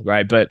model,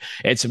 right? But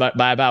it's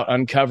about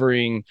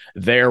uncovering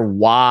their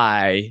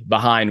why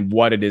behind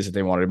what it is that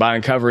they wanted, by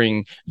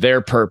uncovering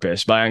their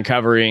purpose, by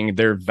uncovering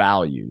their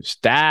values.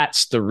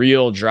 That's the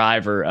real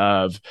driver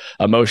of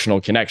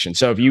emotional connection.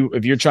 So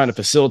if you're trying to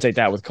facilitate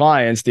that with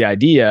clients, the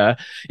idea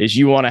is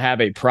you want to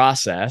have a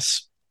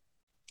process,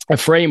 a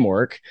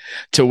framework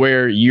to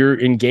where you're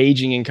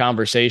engaging in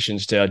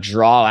conversations to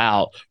draw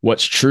out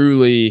what's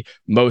truly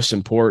most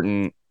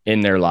important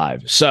in their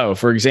lives. So,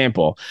 for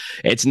example,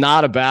 it's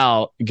not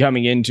about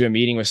coming into a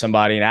meeting with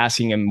somebody and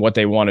asking them what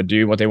they want to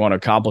do, what they want to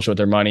accomplish with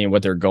their money, and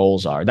what their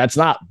goals are. That's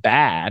not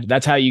bad.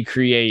 That's how you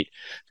create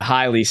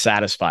highly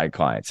satisfied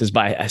clients, is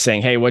by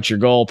saying, hey, what's your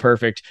goal?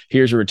 Perfect.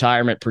 Here's a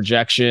retirement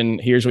projection.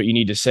 Here's what you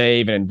need to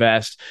save and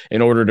invest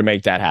in order to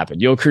make that happen.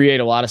 You'll create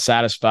a lot of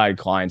satisfied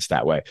clients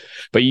that way.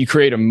 But you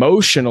create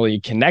emotionally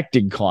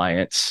connected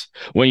clients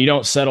when you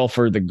don't settle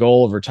for the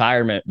goal of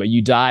retirement, but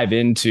you dive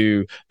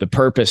into the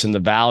purpose and the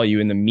value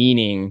and the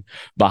meaning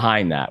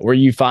behind that, where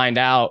you find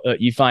out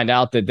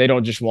that they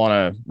don't just want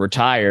to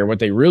retire. What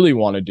they really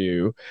want to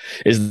do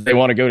is they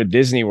want to go to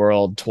Disney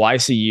World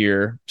twice a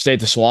year, stay at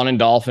the Swan and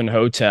Dolphin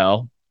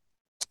Hotel.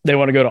 They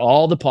want to go to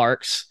all the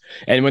parks.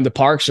 And when the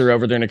parks are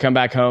over, they're going to come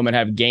back home and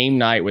have game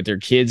night with their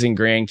kids and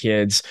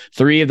grandkids.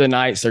 3 of the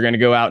nights, they're going to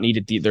go out and eat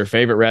at their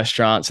favorite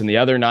restaurants. And the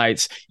other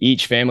nights,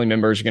 each family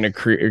member is going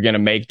to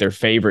make their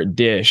favorite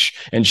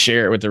dish and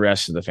share it with the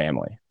rest of the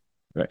family.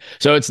 Right.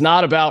 So it's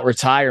not about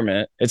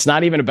retirement. It's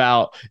not even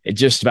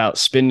just about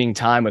spending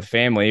time with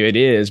family. It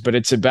is, but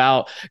it's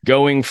about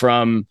going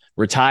from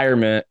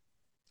retirement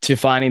to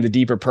finding the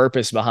deeper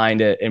purpose behind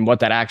it and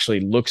what that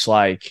actually looks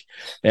like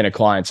in a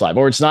client's life.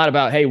 Or it's not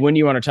about, hey, when do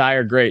you want to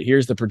retire? Great.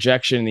 Here's the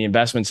projection, the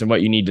investments, and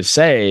what you need to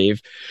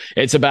save.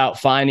 It's about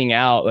finding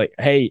out, like,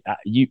 hey,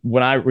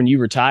 when you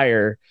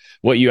retire,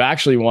 what you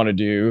actually want to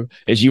do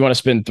is you want to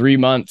spend 3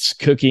 months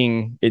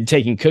taking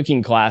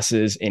cooking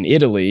classes in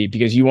Italy,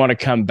 because you want to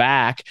come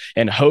back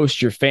and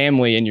host your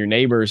family and your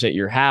neighbors at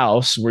your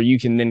house, where you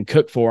can then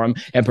cook for them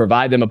and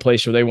provide them a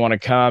place where they want to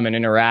come and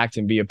interact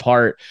and be a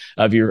part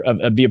of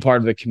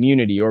the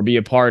community, or be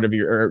a part of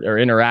or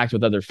interact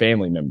with other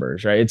family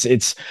members, right?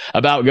 It's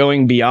about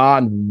going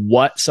beyond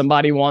what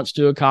somebody wants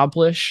to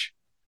accomplish,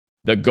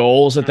 the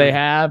goals that they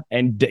have,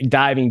 and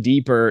diving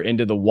deeper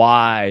into the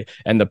why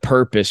and the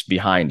purpose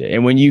behind it.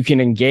 And when you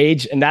can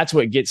engage, and that's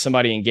what gets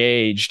somebody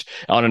engaged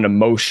on an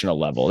emotional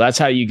level. That's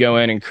how you go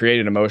in and create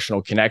an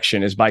emotional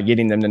connection, is by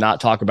getting them to not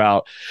talk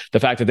about the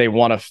fact that they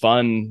want to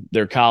fund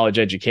their college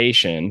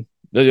education,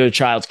 their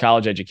child's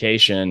college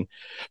education,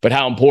 but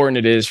how important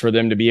it is for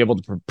them to be able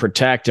to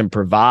protect and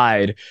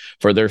provide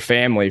for their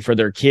family, for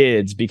their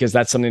kids, because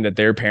that's something that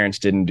their parents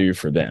didn't do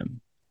for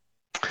them.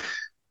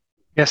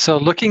 Yeah, so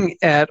looking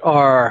at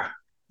our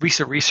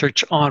recent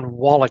research on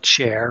wallet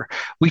share,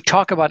 we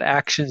talk about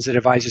actions that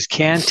advisors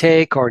can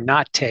take or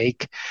not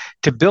take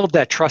to build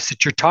that trust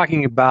that you're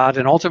talking about,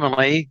 and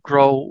ultimately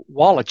grow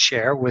wallet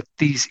share with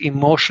these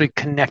emotionally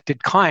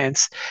connected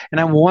clients. And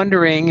I'm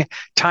wondering,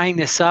 tying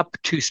this up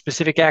to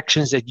specific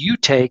actions that you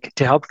take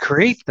to help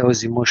create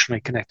those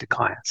emotionally connected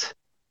clients.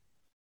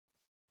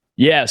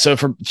 Yeah. So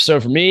for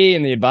me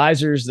and the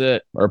advisors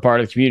that are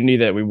part of the community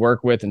that we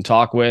work with and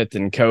talk with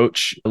and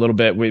coach a little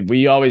bit,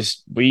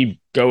 we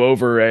go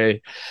over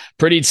a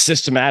pretty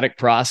systematic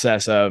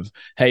process of,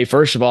 hey,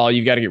 first of all,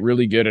 you've got to get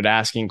really good at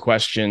asking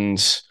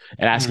questions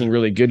and asking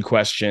really good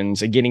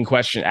questions and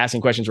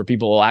asking questions where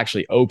people will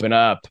actually open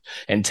up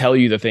and tell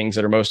you the things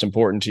that are most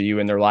important to you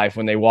in their life.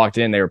 When they walked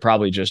in, they were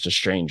probably just a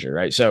stranger,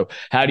 right? So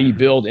how do you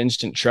build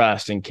instant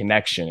trust and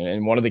connection?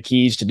 And one of the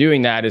keys to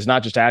doing that is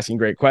not just asking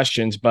great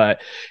questions,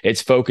 but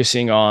it's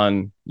focusing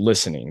on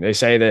listening. They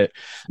say that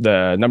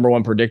the number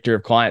one predictor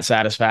of client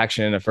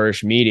satisfaction in the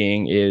first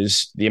meeting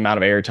is the amount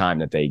of airtime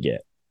that they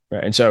get.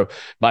 Right. And so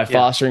by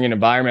fostering an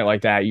environment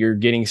like that, you're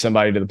getting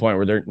somebody to the point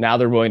where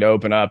they're willing to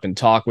open up and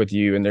talk with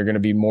you, and they're going to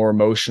be more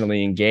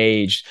emotionally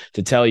engaged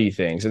to tell you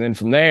things. And then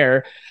from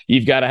there,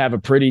 you've got to have a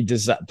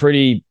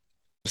pretty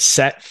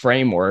set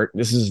framework.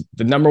 This is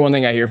the number one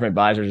thing I hear from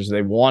advisors, is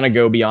they want to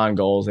go beyond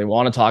goals. They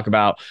want to talk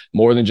about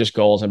more than just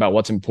goals and about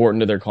what's important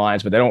to their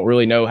clients, but they don't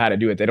really know how to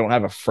do it. They don't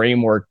have a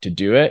framework to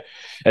do it.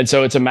 And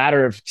so it's a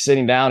matter of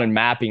sitting down and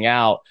mapping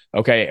out,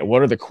 okay,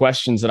 what are the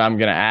questions that I'm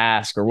going to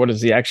ask, or what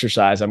is the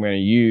exercise I'm going to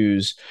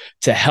use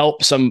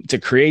to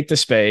create the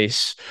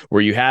space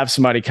where you have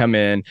somebody come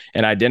in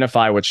and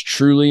identify what's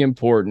truly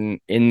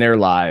important in their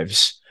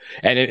lives.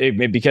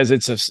 And because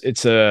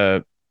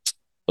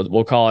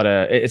we'll call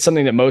it's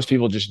something that most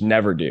people just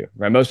never do,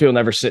 right? Most people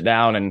never sit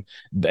down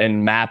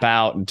and map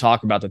out and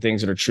talk about the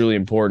things that are truly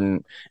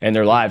important in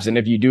their lives. And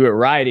if you do it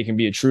right, it can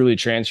be a truly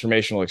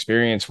transformational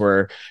experience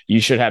where you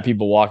should have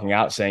people walking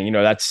out saying,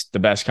 that's the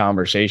best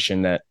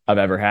conversation that I've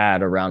ever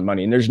had around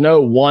money. And there's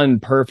no one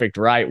perfect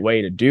right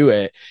way to do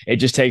it. It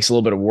just takes a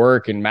little bit of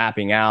work in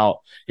mapping out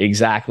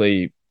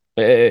exactly.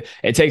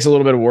 It takes a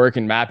little bit of work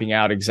in mapping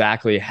out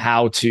exactly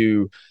how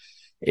to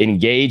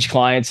engage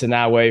clients in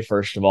that way.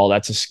 First of all,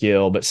 that's a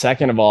skill. But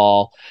second of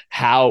all,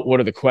 what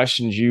are the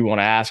questions you want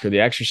to ask, or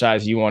the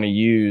exercise you want to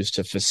use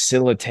to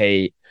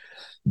facilitate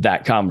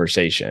that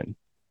conversation.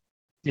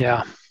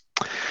 Yeah.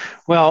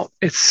 Well,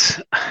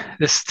 this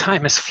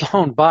time has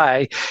flown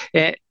by,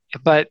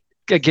 but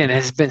again, it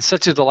has been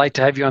such a delight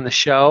to have you on the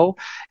show.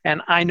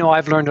 And I know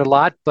I've learned a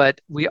lot, but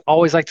we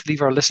always like to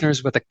leave our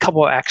listeners with a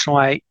couple of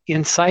actionable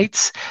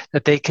insights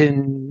that they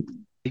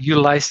can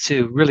utilize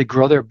to really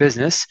grow their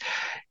business.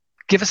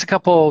 Give us a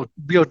couple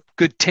real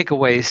good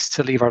takeaways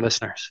to leave our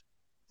listeners.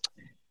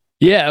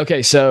 Yeah.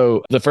 Okay.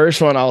 So the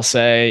first one I'll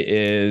say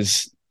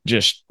is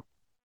just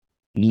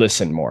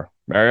listen more.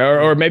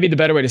 Or maybe the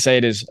better way to say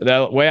it is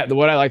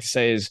what I like to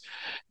say is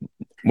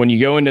when you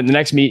go into the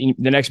next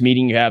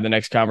meeting you have, the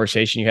next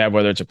conversation you have,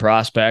 whether it's a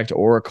prospect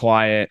or a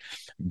client,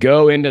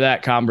 go into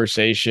that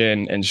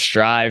conversation and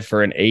strive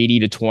for an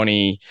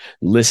 80-20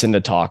 listen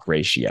to talk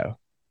ratio.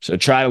 So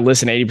try to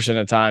listen 80% of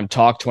the time,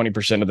 talk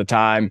 20% of the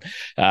time.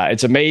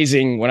 It's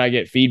amazing when I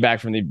get feedback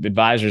from the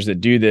advisors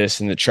that do this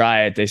and that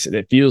try it. They say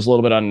it feels a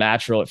little bit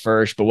unnatural at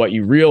first, but what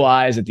you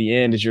realize at the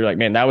end is you're like,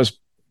 man, that was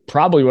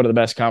probably one of the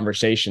best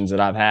conversations that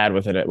I've had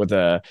with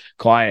a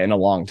client in a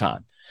long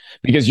time,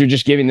 because you're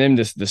just giving them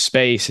the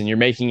space and you're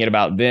making it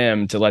about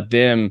them to let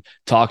them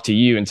talk to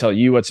you and tell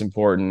you what's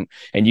important,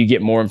 and you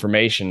get more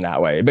information that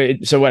way.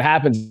 But so what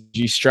happens,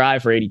 you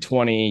strive for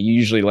 80-20, you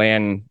usually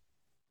land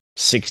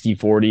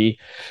 60-40,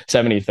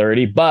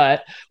 70-30.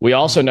 But we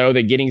also know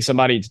that getting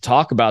somebody to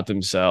talk about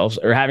themselves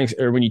or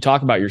when you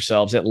talk about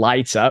yourselves, it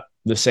lights up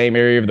the same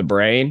area of the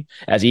brain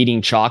as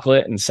eating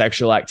chocolate and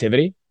sexual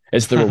activity.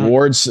 It's the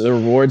reward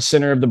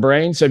center of the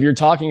brain. So if you're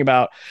talking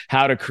about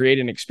how to create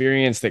an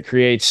experience that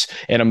creates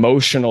an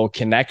emotional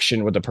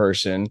connection with a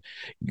person,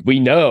 we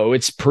know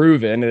it's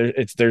proven.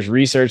 There's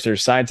research,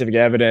 there's scientific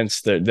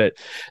evidence that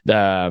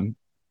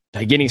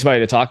getting somebody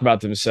to talk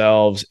about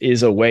themselves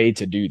is a way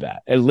to do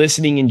that. And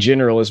listening in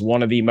general is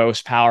one of the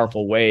most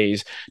powerful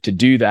ways to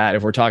do that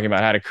if we're talking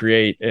about how to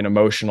create an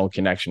emotional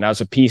connection. Now,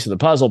 it's a piece of the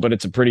puzzle, but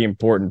it's a pretty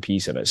important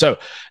piece of it. So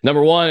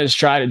number one is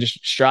try to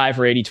just strive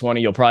for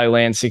 80-20. You'll probably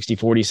land 60-40,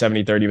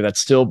 70-30, but that's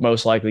still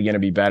most likely going to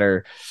be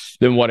better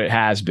than what it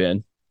has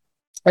been.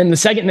 And the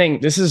second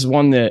thing, this is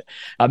one that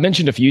I've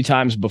mentioned a few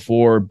times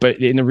before,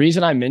 and the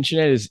reason I mention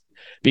it is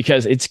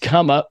because it's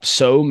come up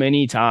so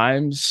many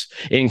times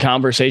in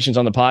conversations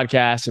on the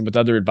podcast and with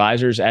other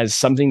advisors as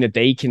something that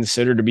they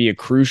consider to be a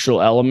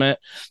crucial element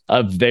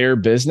of their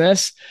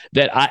business,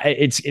 that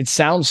it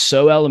sounds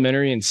so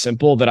elementary and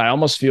simple that I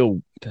almost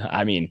feel,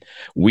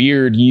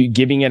 weird you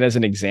giving it as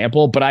an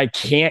example, but I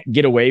can't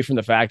get away from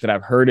the fact that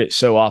I've heard it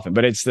so often.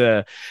 But it's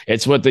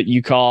what that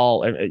you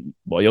call,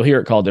 well, you'll hear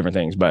it called different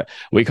things, but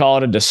we call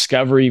it a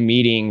discovery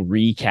meeting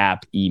recap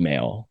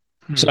email.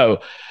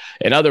 So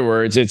in other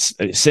words, it's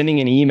sending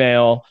an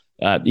email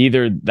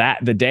either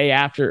the day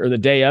after or the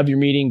day of your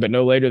meeting, but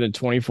no later than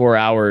 24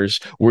 hours,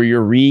 where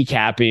you're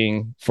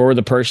recapping for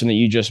the person that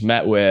you just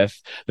met with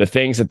the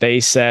things that they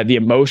said, the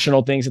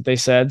emotional things that they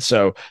said.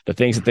 So the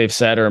things that they've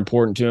said are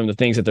important to them, the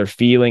things that they're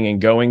feeling and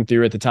going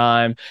through at the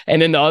time.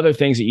 And then the other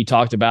ththings that you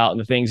talked about and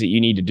the things that you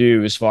need to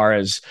do as far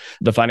as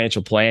the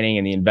financial planning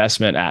and the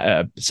investment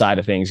side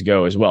of things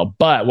go as well.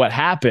 But what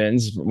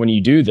happens when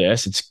you do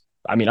this,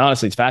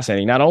 honestly, it's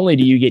fascinating. Not only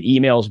do you get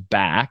emails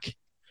back,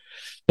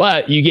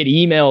 but you get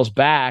emails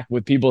back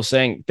with people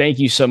saying, thank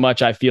you so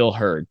much. I feel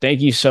heard.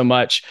 Thank you so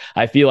much.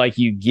 I feel like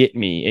you get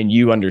me and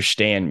you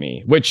understand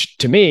me, which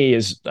to me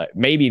is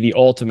maybe the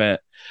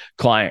ultimate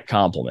client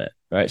compliment,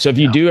 right? So if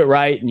you do it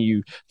right and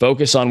you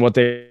focus on what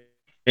they're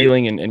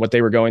feeling and what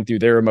they were going through,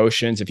 their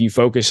emotions, if you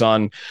focus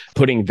on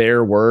putting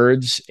their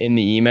words in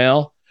the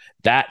email,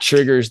 that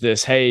triggers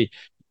this, hey,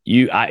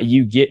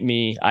 you get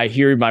me. I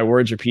hear my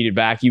words repeated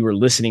back. You were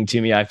listening to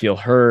me. I feel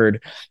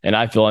heard and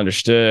I feel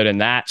understood. And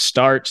that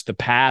starts the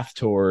path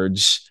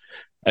towards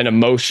an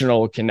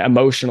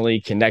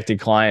emotionally connected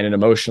client, an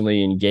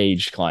emotionally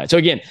engaged client. So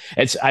again,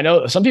 I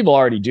know some people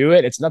already do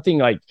it. It's nothing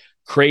like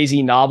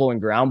crazy, novel,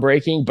 and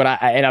groundbreaking, but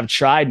I've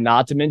tried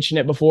not to mention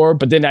it before,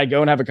 but then I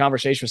go and have a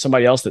conversation with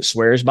somebody else that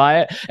swears by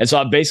it. And so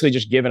I've basically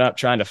just given up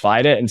trying to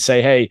fight it and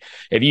say, hey,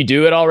 if you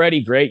do it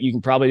already, great. You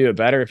can probably do it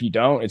better. If you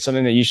don't, it's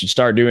something that you should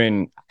start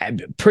doing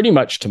pretty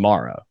much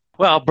tomorrow.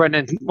 Well,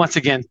 Brendan, once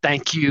again,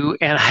 thank you.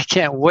 And I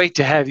can't wait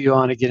to have you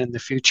on again in the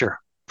future.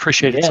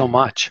 Appreciate it so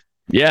much.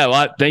 Yeah.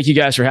 Well, thank you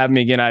guys for having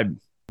me again.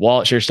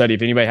 Wallet Share Study,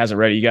 if anybody hasn't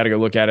read it, you got to go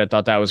look at it.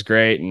 Thought that was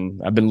great.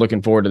 And I've been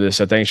looking forward to this.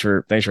 So thanks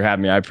for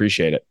having me. I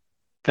appreciate it.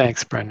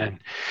 Thanks, Brendan.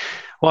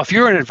 Well, if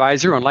you're an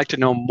advisor and would like to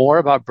know more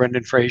about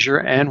Brendan Frazier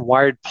and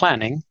Wired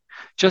Planning,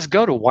 just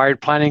go to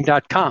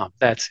wiredplanning.com.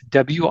 That's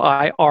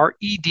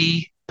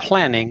WIRED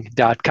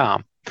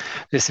planning.com.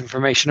 This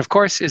information, of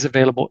course, is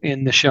available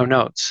in the show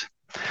notes.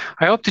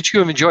 I hope that you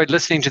have enjoyed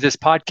listening to this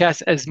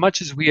podcast as much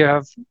as we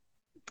have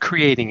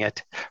creating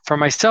it. For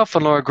myself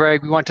and Laura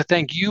Gregg, we want to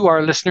thank you,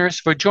 our listeners,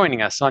 for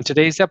joining us on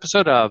today's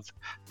episode of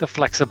The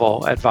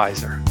Flexible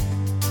Advisor.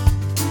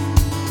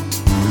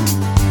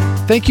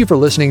 Thank you for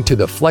listening to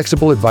the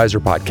Flexible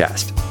Advisor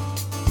Podcast.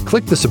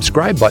 Click the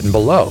subscribe button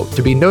below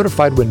to be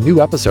notified when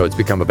new episodes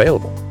become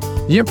available.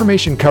 The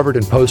information covered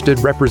and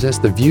posted represents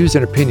the views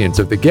and opinions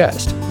of the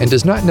guest and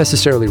does not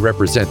necessarily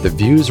represent the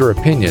views or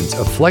opinions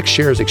of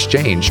FlexShares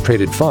Exchange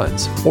Traded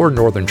Funds or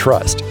Northern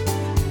Trust.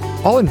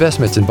 All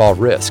investments involve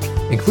risk,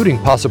 including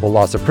possible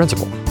loss of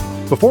principal.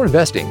 Before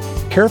investing,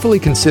 carefully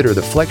consider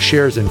the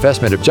FlexShares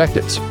investment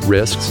objectives,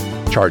 risks,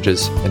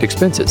 charges, and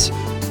expenses.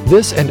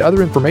 This and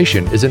other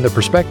information is in the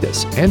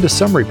prospectus and a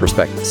summary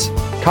prospectus,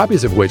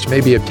 copies of which may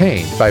be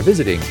obtained by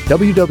visiting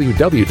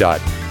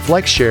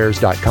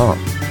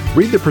www.flexshares.com.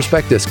 Read the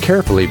prospectus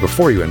carefully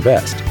before you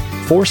invest.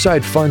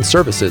 Foreside Fund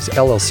Services,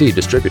 LLC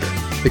distributor.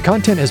 The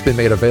content has been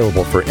made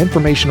available for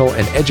informational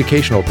and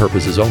educational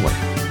purposes only.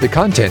 The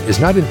content is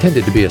not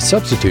intended to be a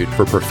substitute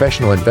for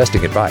professional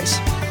investing advice.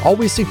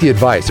 Always seek the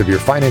advice of your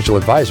financial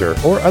advisor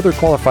or other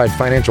qualified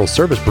financial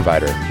service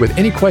provider with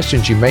any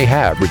questions you may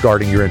have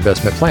regarding your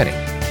investment planning.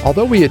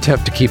 Although we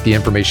attempt to keep the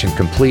information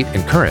complete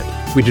and current,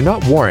 we do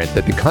not warrant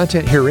that the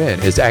content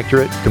herein is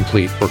accurate,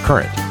 complete, or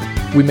current.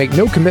 We make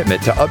no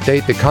commitment to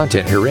update the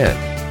content herein.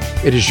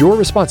 It is your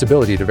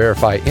responsibility to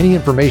verify any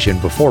information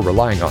before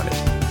relying on it.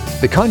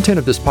 The content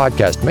of this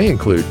podcast may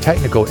include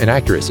technical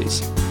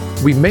inaccuracies.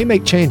 We may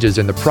make changes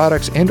in the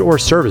products and/or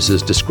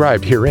services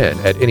described herein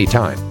at any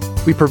time.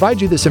 We provide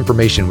you this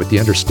information with the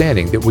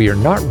understanding that we are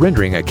not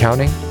rendering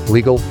accounting,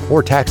 legal,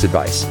 or tax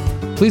advice.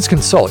 Please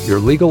consult your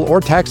legal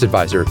or tax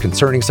advisor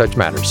concerning such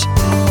matters.